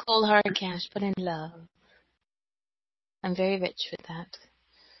 not in cold hard cash, but in love. I'm very rich with that.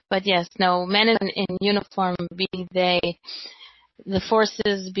 But yes, no, men in uniform, be they the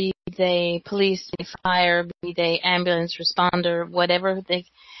forces, be they police, be fire, be they ambulance responder, whatever they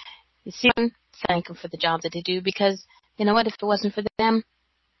see them, thank them for the job that they do, because you know what, if it wasn't for them,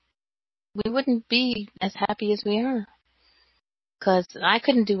 we wouldn't be as happy as we are. Because I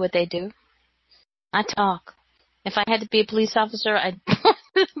couldn't do what they do. I talk. If I had to be a police officer, I'd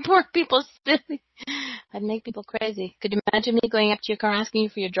poor people silly. I'd make people crazy. Could you imagine me going up to your car asking you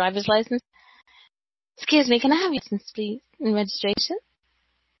for your driver's license? Excuse me, can I have your license, please, and registration?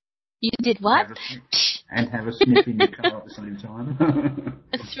 You did what? And have a sniff in your car at the same time.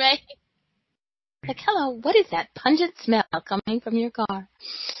 That's right. Like, hello, what is that pungent smell coming from your car?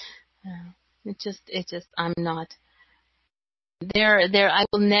 I'm not. I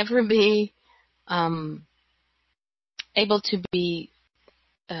will never be able to be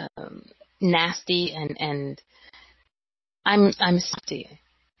nasty and I'm nasty.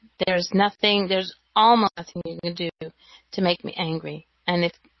 There's almost nothing you can do to make me angry. And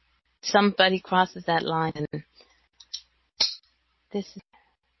if somebody crosses that line, and this is...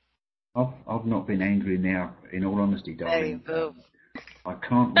 I've not been angry now, in all honesty, darling. I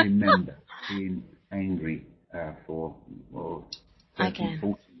can't remember being angry for 30,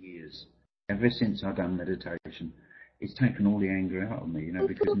 40 years. Ever since I've done meditation, it's taken all the anger out of me,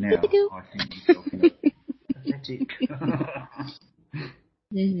 because now I think myself, pathetic.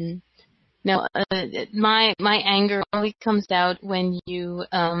 Mm-hmm. No, my anger only comes out when you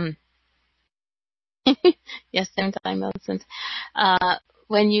yes, same time, Millicent.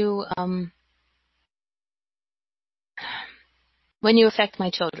 When you affect my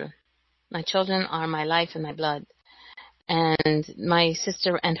children. My children are my life and my blood, and my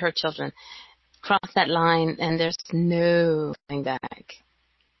sister and her children cross that line, and there's no going back.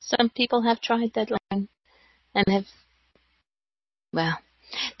 Some people have tried that line and have, well,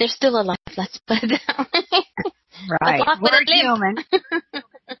 they're still alive. Let's put it that way. Right. We're human.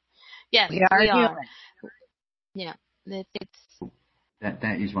 Yes, we are human. Yeah,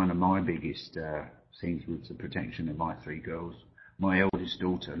 that is one of my biggest things with the protection of my 3 girls. My eldest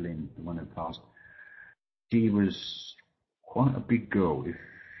daughter, Lynn, the one who passed, she was quite a big girl, if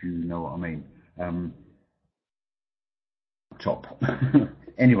you know what I mean. Top.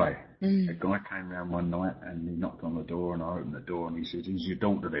 Anyway, a guy came round one night and he knocked on the door, and I opened the door and he said, "Is your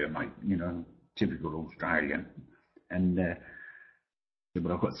daughter there, mate?" You know, typical Australian. And I said,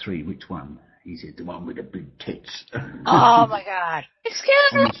 "Well, I've got three. Which one?" He said, "The one with the big tits." Oh my God.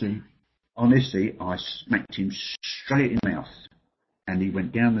 Excuse me. Honestly, I smacked him straight in the mouth, and he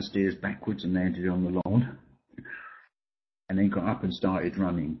went down the stairs backwards and landed on the lawn, and then got up and started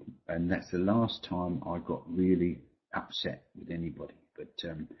running. And that's the last time I got really upset with anybody. But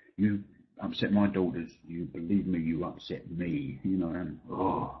you upset my daughters, you believe me, you upset me, you know. And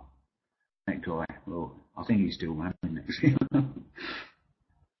that guy, I think he's still running actually.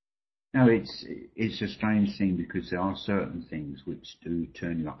 No, it's a strange thing, because there are certain things which do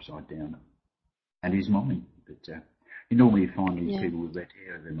turn you upside down, and he's mine. But you normally find these people with red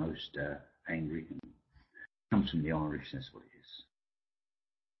hair are the most angry. And it comes from the Irish, that's what it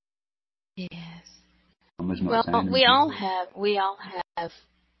is. Yes. Well, we all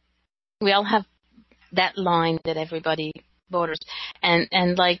have that line that everybody borders,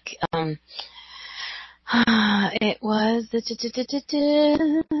 and like it was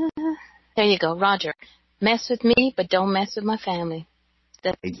there you go, Roger. Mess with me, but don't mess with my family.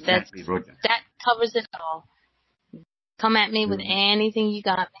 Exactly, Roger. That covers it all. Come at me with anything you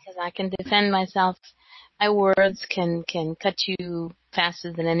got, because I can defend myself. My words can cut you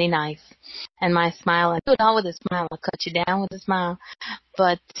faster than any knife. And my smile, I do it all with a smile. I'll cut you down with a smile.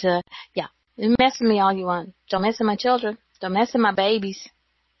 But, mess with me all you want. Don't mess with my children. Don't mess with my babies.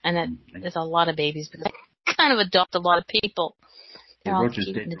 And there's a lot of babies, but I kind of adopt a lot of people. They're all Roger's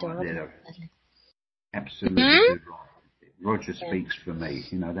cute and dead right adorable. there. Absolutely dead right. Roger speaks for me.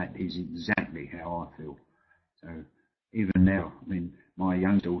 You know, that is exactly how I feel. So even now, I mean, my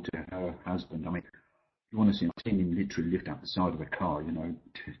young daughter, her husband, I mean, you want to see, I've seen him literally lift up the side of a car, you know,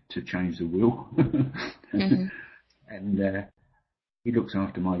 to change the wheel. And he looks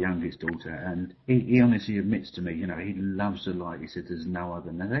after my youngest daughter, and he honestly admits to me, you know, he loves her like, he said, there's no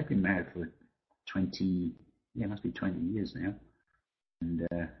other. Now, they've been married for 20, must be 20 years now, and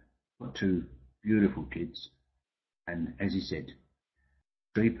got two beautiful kids. And as he said,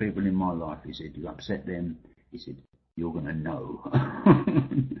 three people in my life, he said, you upset them, he said, you're going to know.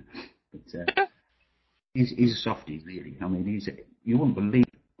 But he's a softie, really. I mean, you wouldn't believe,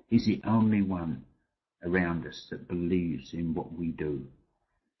 he's the only one around us that believes in what we do.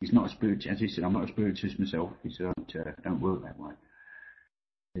 He's not a spiritist, as he said, I'm not a spiritist myself. He said, I don't work that way.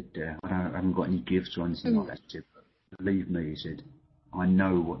 He said, I haven't got any gifts or anything like that. He said, but believe me, he said, I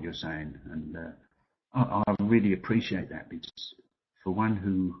know what you're saying. And I really appreciate that, because for one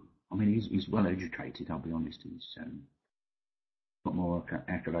who, I mean, he's well educated, I'll be honest. He's got more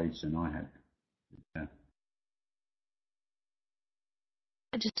accolades than I have.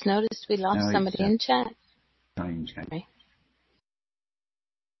 I just noticed we lost somebody in chat. Strange. Okay.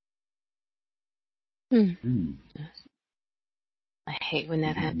 I hate when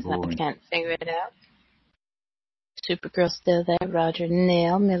that happens. I can't figure it out. Supergirl's still there. Roger,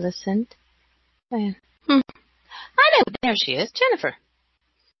 Neil, Millicent. Man. I know. There she is. Jennifer.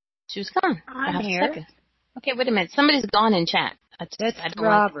 She was gone. I'm here. Second. Okay, wait a minute. Somebody's gone in chat. That's I don't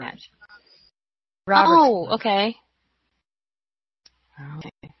Robert. like that. Robert. Okay.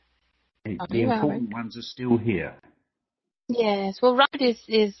 The important ones are still here. Yes. Well, Robert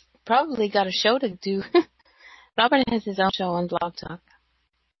is probably got a show to do. Robert has his own show on Blog Talk.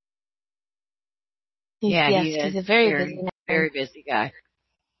 He is. He's a very busy guy.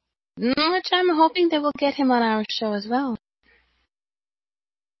 Which I'm hoping they will get him on our show as well.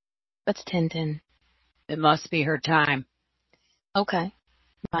 What's 10:10? It must be her time. Okay.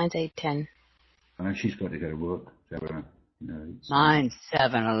 Mine's 8:10. She's got to go to work. So, Mine's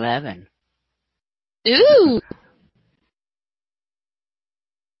 7:11. Ooh!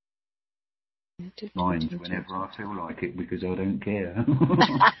 Mine's whenever I feel like it, because I don't care.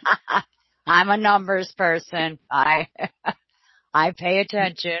 I'm a numbers person. I pay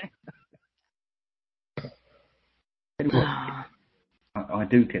attention. I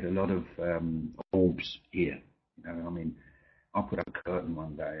do get a lot of orbs here. You know, I mean, I put up a curtain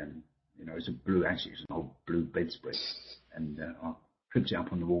one day, and you know, it's actually it's an old blue bedspread, and I flipped it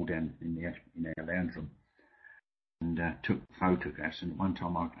up on the wall down in our lounge room, and took photographs. And at one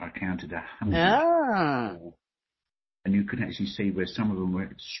time I counted 100. And you could actually see where some of them were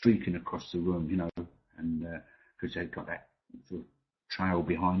streaking across the room, you know, and because they'd got that sort of trail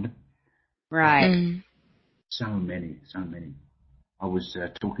behind them. Right. So many. I was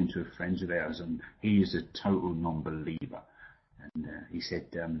talking to a friend of ours, and he is a total non-believer. And he said,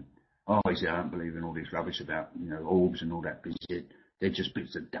 he said, I don't believe in all this rubbish about, you know, orbs and all that. But he said, they're just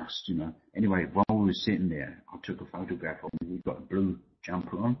bits of dust, you know. Anyway, while we were sitting there, I took a photograph of him. He'd got a blue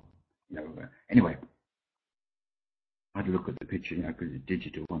jumper on, Anyway, I had a look at the picture, because it's a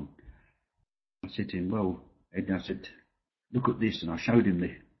digital one. I said to him, well, Ed, I said, look at this, and I showed him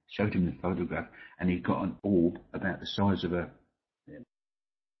the photograph, and he got an orb about the size of a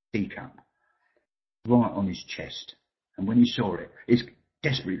teacup right on his chest. And when he saw it, he's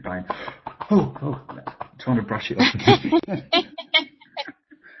desperately going, trying to brush it off.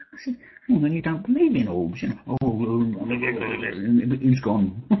 I said, well, then you don't believe in orbs, he's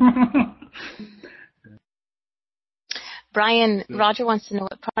gone. Brian, Roger wants to know,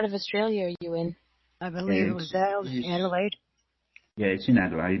 what part of Australia are you in? I believe it was Adelaide. Yeah, it's in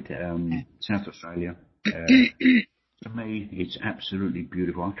Adelaide, South Australia. To me, it's absolutely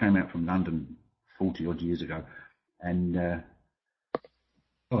beautiful. I came out from London 40 odd years ago, and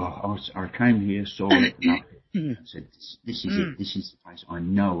I came here, saw it, loved it, and said, "This is it. This is the place I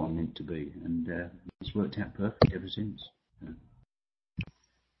know I'm meant to be," and it's worked out perfect ever since.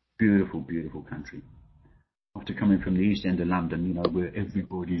 Beautiful, beautiful country. After coming from the east end of London, where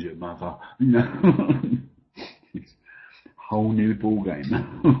everybody's a mother, it's a whole new ball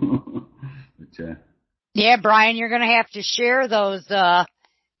game. But, yeah, Brian, you're going to have to share those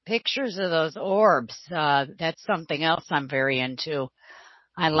pictures of those orbs. That's something else I'm very into.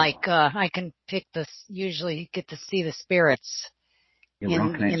 I can usually get to see the spirits in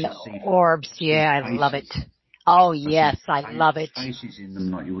the orbs. Yeah, I love it. Oh, yes, I love it. Faces in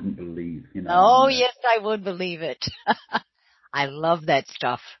them like you wouldn't believe, Oh, yes, I would believe it. I love that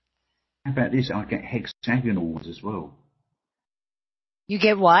stuff. How about this? I get hexagonal ones as well. You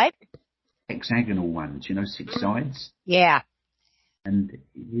get what? Hexagonal ones, 6 sides. Yeah. And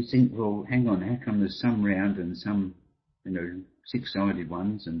you think, well, hang on, how come there's some round and some, 6-sided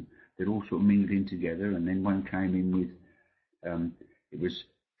ones, and they're all sort of mingled in together, and then one came in with, it was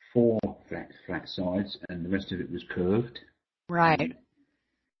 4 flat sides, and the rest of it was curved. Right.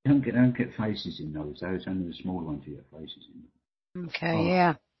 You don't get faces in those. Those only the small ones you get faces in. Okay,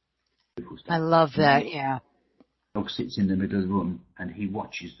 yeah. I love that, yeah. Dog sits in the middle of the room, and he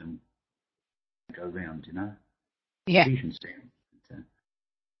watches them go round, Yeah. He can see them. But,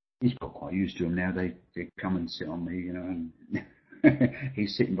 he's got quite used to them now. They come and sit on me, and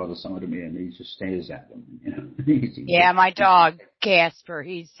he's sitting by the side of me, and he just stares at them. Yeah, my dog Casper,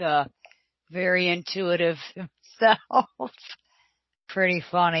 he's very intuitive himself. Pretty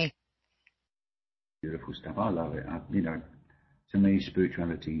funny. Beautiful stuff. I love it. To me,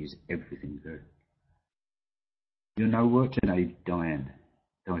 spirituality is everything. You know what today, Diane?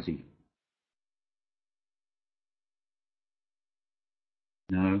 Daisy?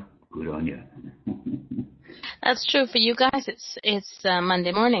 No? Good on you. That's true for you guys. It's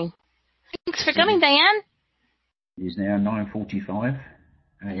Monday morning. Thanks for coming, Diane. It is now 9:45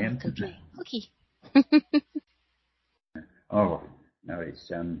 a.m. Cookie. Oh, no,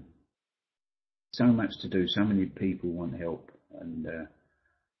 it's so much to do. So many people want help, and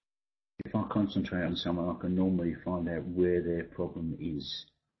if I concentrate on someone, I can normally find out where their problem is.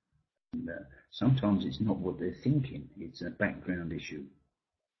 And sometimes it's not what they're thinking; it's a background issue,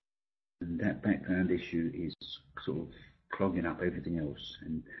 and that background issue is sort of clogging up everything else,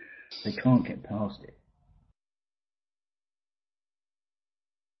 and they can't get past it.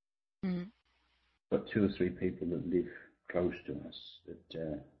 Got 2 or 3 people that live close to us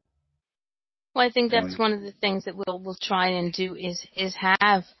that. Well, I think that's one of the things that we'll try and do is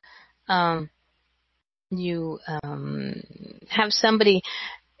have you have somebody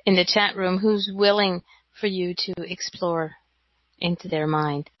in the chat room who's willing for you to explore into their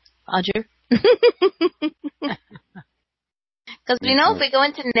mind. Roger? Because we know if we go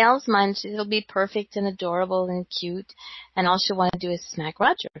into Nell's mind, she'll be perfect and adorable and cute, and all she'll want to do is smack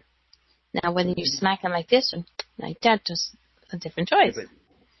Roger. Now, whether you smack him like this or like that, just a different choice. Yeah,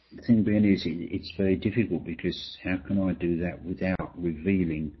 the thing being is, it's very difficult, because how can I do that without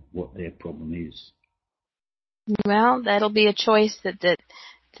revealing what their problem is? Well, that'll be a choice that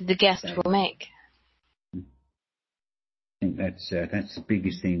the guest will make. I think that's the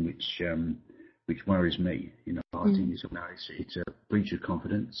biggest thing which worries me. I think it's a breach of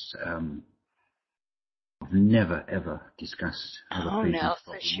confidence. I've never ever discussed other people's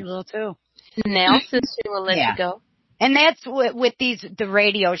problems. She will too. Nell says she will let you go. And that's with the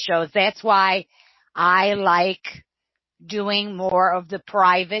radio shows. That's why I like doing more of the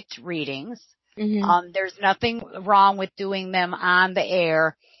private readings. Mm-hmm. There's nothing wrong with doing them on the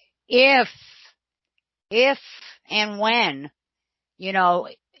air if and when,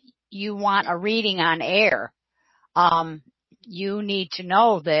 you want a reading on air. You need to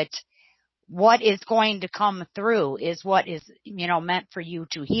know that what is going to come through is what is, meant for you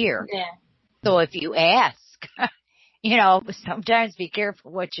to hear. Yeah. So if you ask sometimes be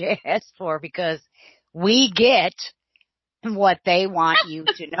careful what you ask for because we get what they want you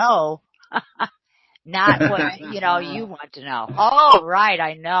to know, not what, you want to know. Oh, right,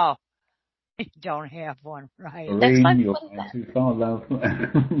 I know. Don't have one, right? That's Irene, fine. you're What is going that? too far, love.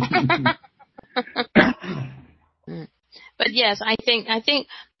 Mm. But yes, I think,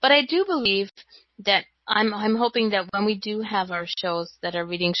 but I do believe that I'm hoping that when we do have our shows that are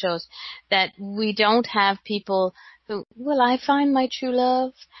reading shows, that we don't have people who, will I find my true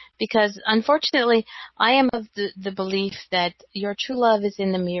love? Because unfortunately, I am of the belief that your true love is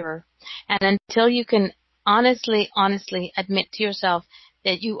in the mirror. And until you can honestly admit to yourself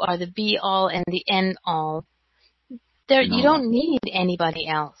that you are the be all and the end all, there, You you know what? don't need anybody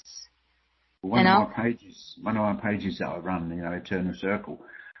else. One You of know? my pages that I run, Eternal Circle,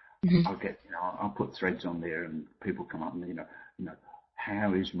 Hmm. I'll get, I'll put threads on there, and people come up and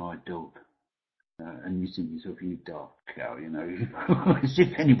how is my dog? And you think to yourself, you dark cow, as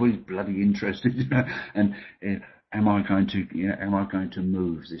if anybody's bloody interested, And am I going to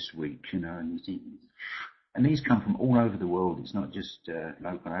move this week, And you think, and these come from all over the world. It's not just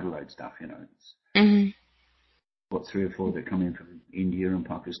local Adelaide stuff, It's Hmm. got 3 or 4 that come in from India and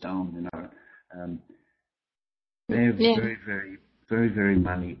Pakistan, They're Yeah. very, very, very, very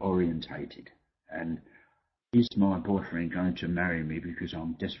money orientated. And is my boyfriend going to marry me because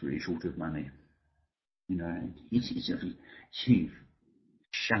I'm desperately short of money? He's a cheap,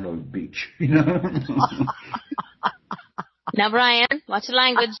 shallow bitch, Now, Brian, watch your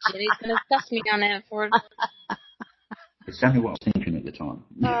language. Jenny's going to cuss me on that for. It's only what I was thinking at the time.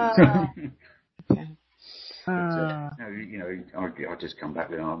 Okay. But, I just come back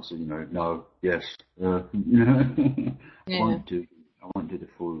with an answer, no, yes, I Yeah. won't do the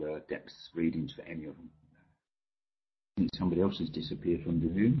full depth readings for any of them. I think somebody else has disappeared from the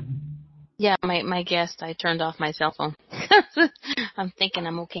view. Yeah, my guest, I turned off my cell phone. I'm thinking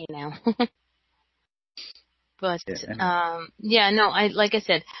I'm okay now. But, no, like I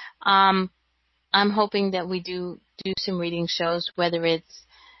said, I'm hoping that we do some reading shows, whether it's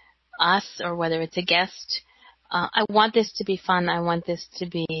us or whether it's a guest. I want this to be fun. I want this to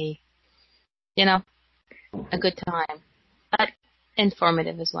be, a good time, but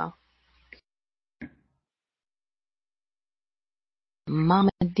informative as well. Mama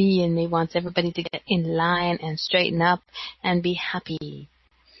D and me wants everybody to get in line and straighten up and be happy.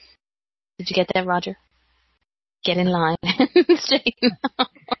 Did you get that, Roger? Get in line and straighten up.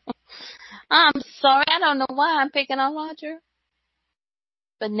 I'm sorry, I don't know why I'm picking on Roger.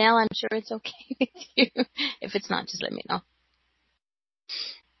 But Nell, I'm sure it's okay with you. If it's not, just let me know.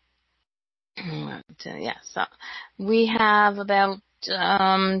 Yeah, so we have about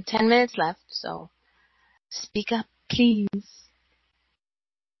 10 minutes left, so speak up, please.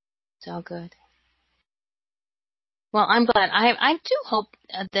 It's all good. Well, I'm glad. I do hope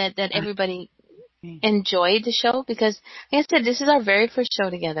that everybody enjoyed the show because, like I said, this is our very first show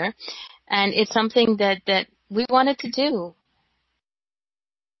together, and it's something that we wanted to do.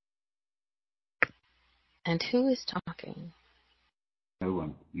 And who is talking? No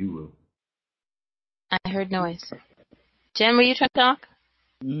one. You will. I heard noise. Jen, were you trying to talk?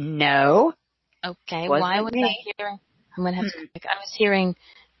 No. Okay, Wasn't why was me. I hearing? I'm going to have to go back. I was hearing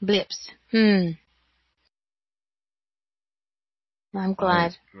blips. I'm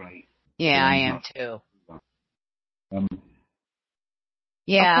glad. That's great. Yeah, I am too.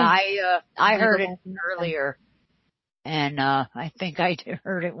 Yeah, Okay. I heard it earlier, and I think I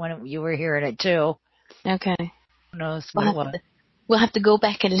heard it when you were hearing it too. Okay. Who knows what it was? We'll have to go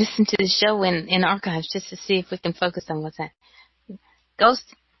back and listen to the show in archives just to see if we can focus on what's that.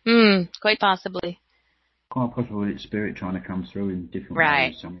 Ghost? Quite possibly. Quite possible it's spirit trying to come through in different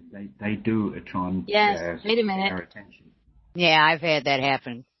Right. ways. I mean, they do try and Wait a minute. our attention. Yeah, I've had that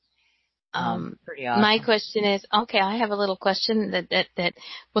happen. Pretty often. My question is, okay, I have a little question that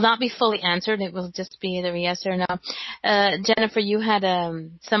will not be fully answered. It will just be either yes or no. Jennifer, you had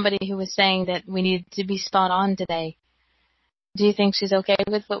somebody who was saying that we needed to be spot on today. Do you think she's okay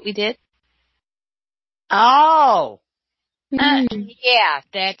with what we did? Oh! Yeah,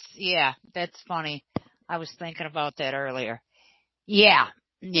 that's funny. I was thinking about that earlier. Yeah,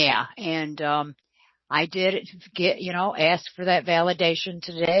 and I did ask for that validation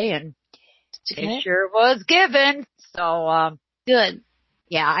today, and it sure was given. So, good.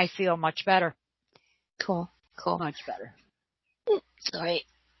 Yeah, I feel much better. Cool. Much better. Sorry.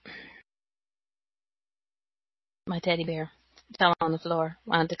 My teddy bear fell on the floor.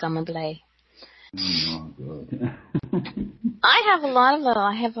 Wanted to come and play. Oh, God. I have a lot of little.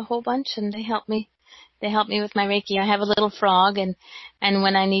 I have a whole bunch, and they help me. They help me with my Reiki. I have a little frog, and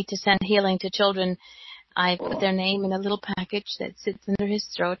when I need to send healing to children, I put their name in a little package that sits under his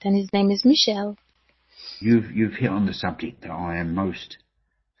throat, and his name is Michel. You've hit on the subject that I am most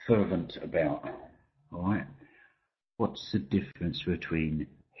fervent about. All right. What's the difference between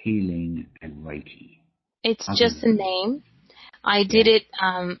healing and Reiki? It's just a name. I did it.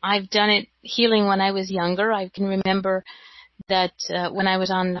 I've done it healing when I was younger. I can remember that when I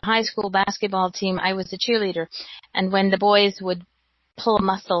was on the high school basketball team, I was the cheerleader, and when the boys would pull a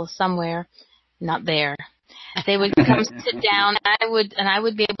muscle somewhere, not there, they would come sit down. I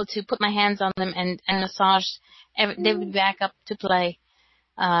would be able to put my hands on them and massage. They would be back up to play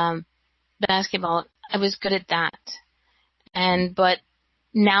basketball. I was good at that, but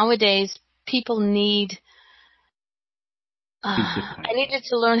nowadays people need. I needed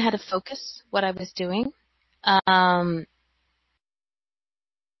to learn how to focus what I was doing.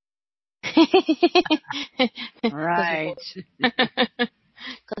 Right.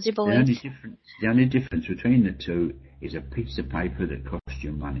 Because you're boys. The only difference between the two is a piece of paper that costs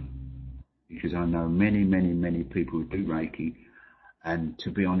you money. Because I know many, many, many people who do Reiki, and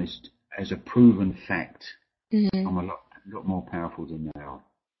to be honest, as a proven fact, I'm a lot more powerful than they are.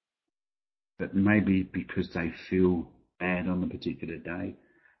 But maybe because they feel bad on a particular day,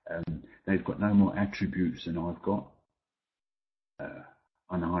 they've got no more attributes than I've got,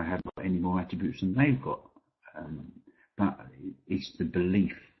 and I haven't got any more attributes than they've got. But it's the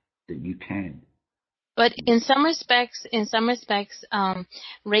belief that you can. But in some respects,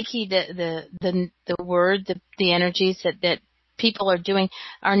 Reiki, the word, the energies that people are doing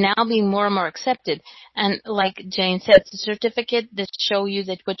are now being more and more accepted. And like Jane said, it's a certificate that show you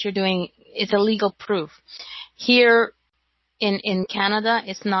that what you're doing is a legal proof. Here in Canada,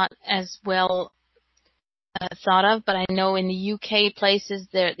 it's not as well thought of, but I know in the UK places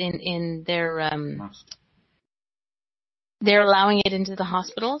they're allowing it into the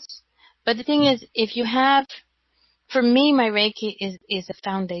hospitals. But the thing is, for me, my Reiki is a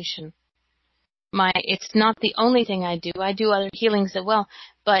foundation. It's not the only thing I do. I do other healings as well.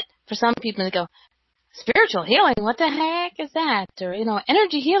 But for some people, they go, spiritual healing, what the heck is that? Or,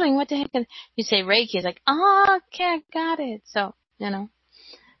 energy healing, what the heck is... You say Reiki, it's like, okay, got it. So,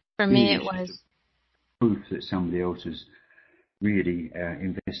 for me it was... proof that somebody else has really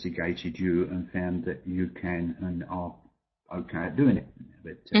investigated you and found that you can and are okay at doing it.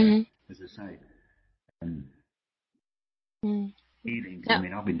 But as I say, healing. Yeah. I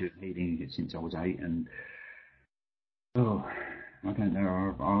mean, I've been doing healing since I was 8, and I don't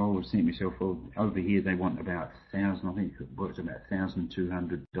know. I always think to myself, over here they want about $1,000. I think it works about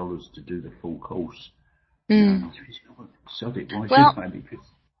 $1,200 to do the full course. And I was sod it. Why should I? Because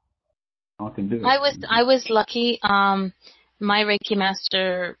I can do it. I was lucky. My Reiki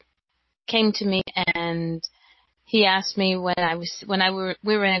master came to me and he asked me we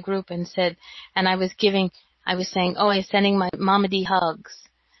were in a group and said, and I was saying, I'm sending my Mama D hugs.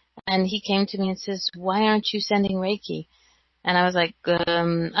 And he came to me and says, why aren't you sending Reiki? And I was like,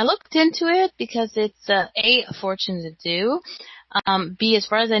 I looked into it because it's A, a fortune to do. B, as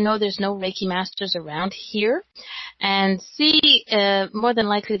far as I know, there's no Reiki masters around here. And C, more than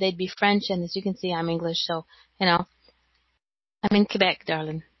likely they'd be French. And as you can see, I'm English. So, I'm in Quebec,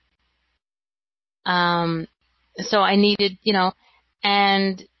 darling. So I needed,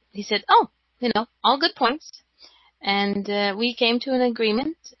 and he said, all good points. And we came to an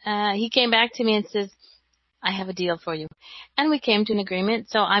agreement. He came back to me and says, I have a deal for you. And we came to an agreement.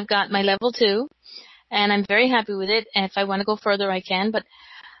 So I've got my level 2, and I'm very happy with it. And if I want to go further, I can. But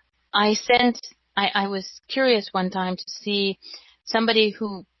I was curious one time to see somebody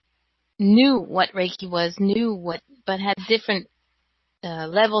who knew what Reiki was, but had different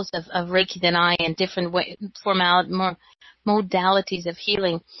levels of Reiki than I, and different more modalities of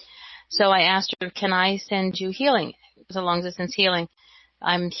healing. So I asked her, can I send you healing? It was a long distance healing.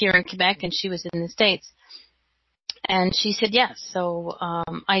 I'm here in Quebec and she was in the States. And she said yes. So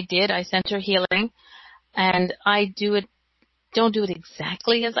I did. I sent her healing, and I don't do it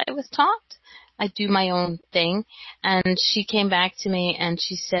exactly as I was taught. I do my own thing. And she came back to me and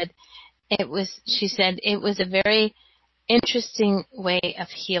she said it was a very interesting way of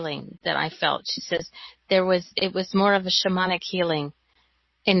healing that I felt. She says it was more of a shamanic healing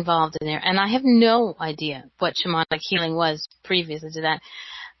involved in there. And I have no idea what shamanic healing was previously to that.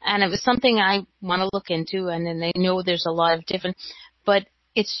 And it was something I want to look into, and then they know there's a lot of different, but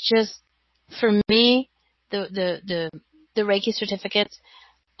it's just, for me, the Reiki certificates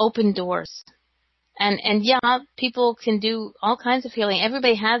open doors. And yeah, people can do all kinds of healing.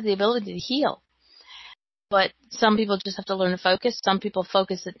 Everybody has the ability to heal. But some people just have to learn to focus. Some people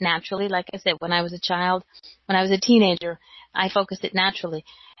focus it naturally. Like I said, when I was a child, when I was a teenager, I focused it naturally.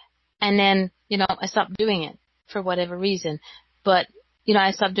 And then, I stopped doing it for whatever reason. But,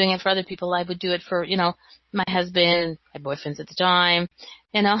 I stopped doing it for other people. I would do it for, my husband, my boyfriends at the time,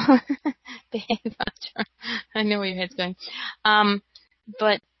 Behave, I know where your head's going.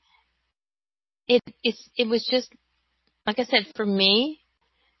 But it was just, like I said, for me,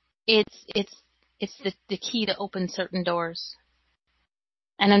 it's the key to open certain doors.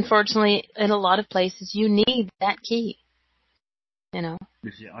 And unfortunately, in a lot of places, you need that key. You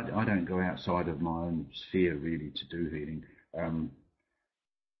see, I don't go outside of my own sphere really to do healing. A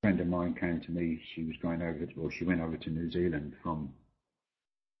friend of mine came to me. She was going over. She went over to New Zealand from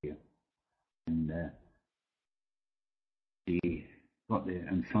here, and she got there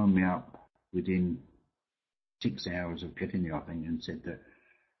and phoned me up within 6 hours of getting there, I think, and said that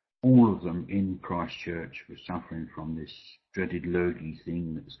all of them in Christchurch were suffering from this dreaded lurgy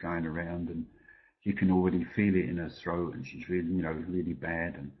thing that's going around, and you can already feel it in her throat, and she's really, really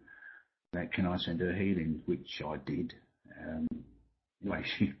bad. And that, can I send her healing? Which I did. Anyway,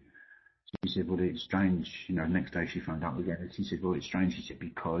 she said, well, it's strange. Next day she phoned up again, and she said, well, it's strange. She said,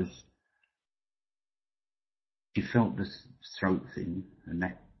 because she felt the throat thing, and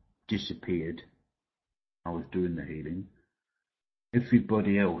that disappeared. I was doing the healing.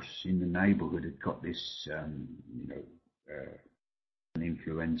 Everybody else in the neighbourhood had got this, an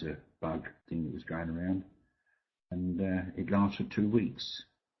influenza bug thing that was going around, and it lasts for 2 weeks,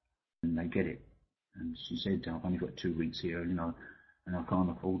 and they get it. And she said, I've only got 2 weeks here, and I can't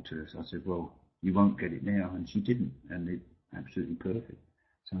afford to. So I said, well, you won't get it now, and she didn't, and it's absolutely perfect.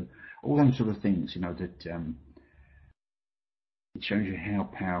 So all those sort of things, that it shows you how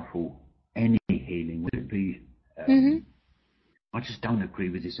powerful any healing, would it be? I just don't agree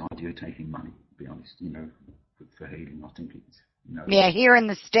with this idea of taking money, to be honest, for healing. I think it's, Yeah, here in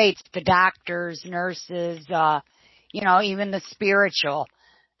the States, the doctors, nurses, even the spiritual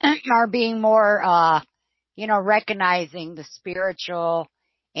are being more, recognizing the spiritual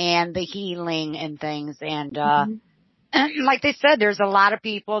and the healing and things. And, like they said, there's a lot of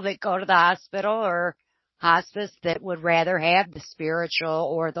people that go to the hospital or hospice that would rather have the spiritual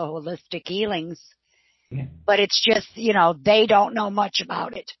or the holistic healings. Yeah. But it's just, they don't know much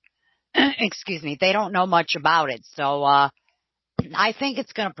about it. Excuse me. They don't know much about it. So, I think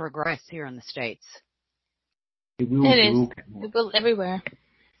it's going to progress here in the States. It will. It is. It will everywhere.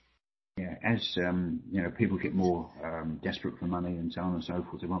 Yeah, as people get more desperate for money and so on and so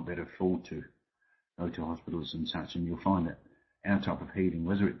forth, they won't be able to afford to go to hospitals and such, and you'll find that our type of healing,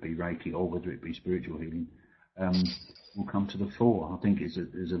 whether it be Reiki or whether it be spiritual healing, will come to the fore. I think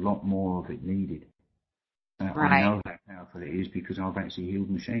there's a lot more of it needed. Right. I know how powerful it is because I've actually healed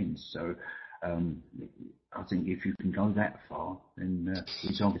machines. So I think if you can go that far, then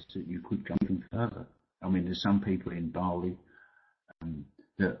it's obvious that you could go even further. I mean, there's some people in Bali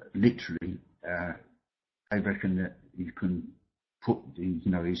that literally, they reckon that you can put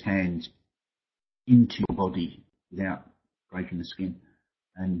his hands into your body without breaking the skin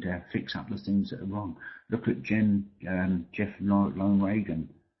and fix up the things that are wrong. Look at Jeff Lone Reagan.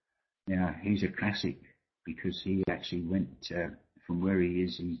 Now, he's a classic because he actually went from where he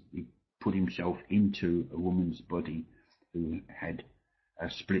is, he put himself into a woman's body who had a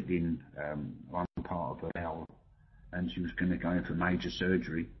split in one part of her bowel, and she was going to go in for major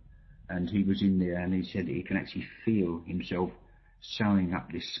surgery. And he was in there, and he said he can actually feel himself sewing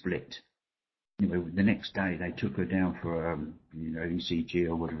up this split. The next day they took her down for ECG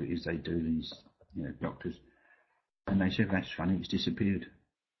or whatever it is they do, these doctors, and they said, that's funny, it's disappeared.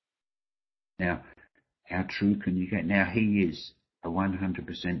 Now, how true can you get? Now, he is a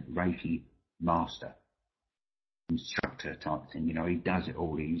 100% Reiki master, instructor type thing. He does it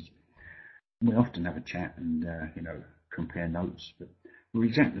all. We often have a chat and compare notes, but we're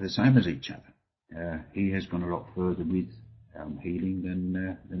exactly the same as each other. He has gone a lot further with healing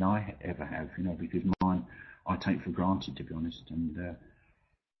than I ever have, because mine I take for granted, to be honest, and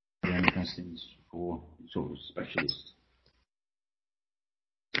he only does things for sort of specialists.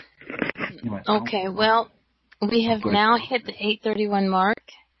 Anyway, okay, well, we have now hit the 8:31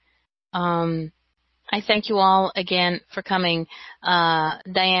 mark. I thank you all again for coming.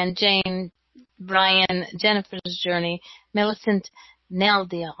 Diane, Jane, Brian, Jennifer's Journey, Millicent, Nell,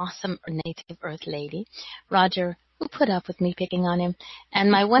 the awesome native Earth lady, Roger, who put up with me picking on him, and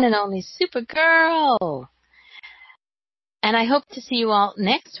my one and only Supergirl. And I hope to see you all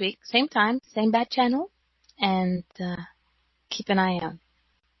next week, same time, same bad channel, and keep an eye out.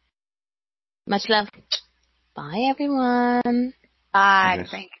 Much love. Bye, everyone. Bye.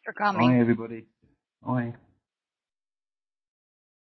 Thanks for coming. Bye, everybody. Bye.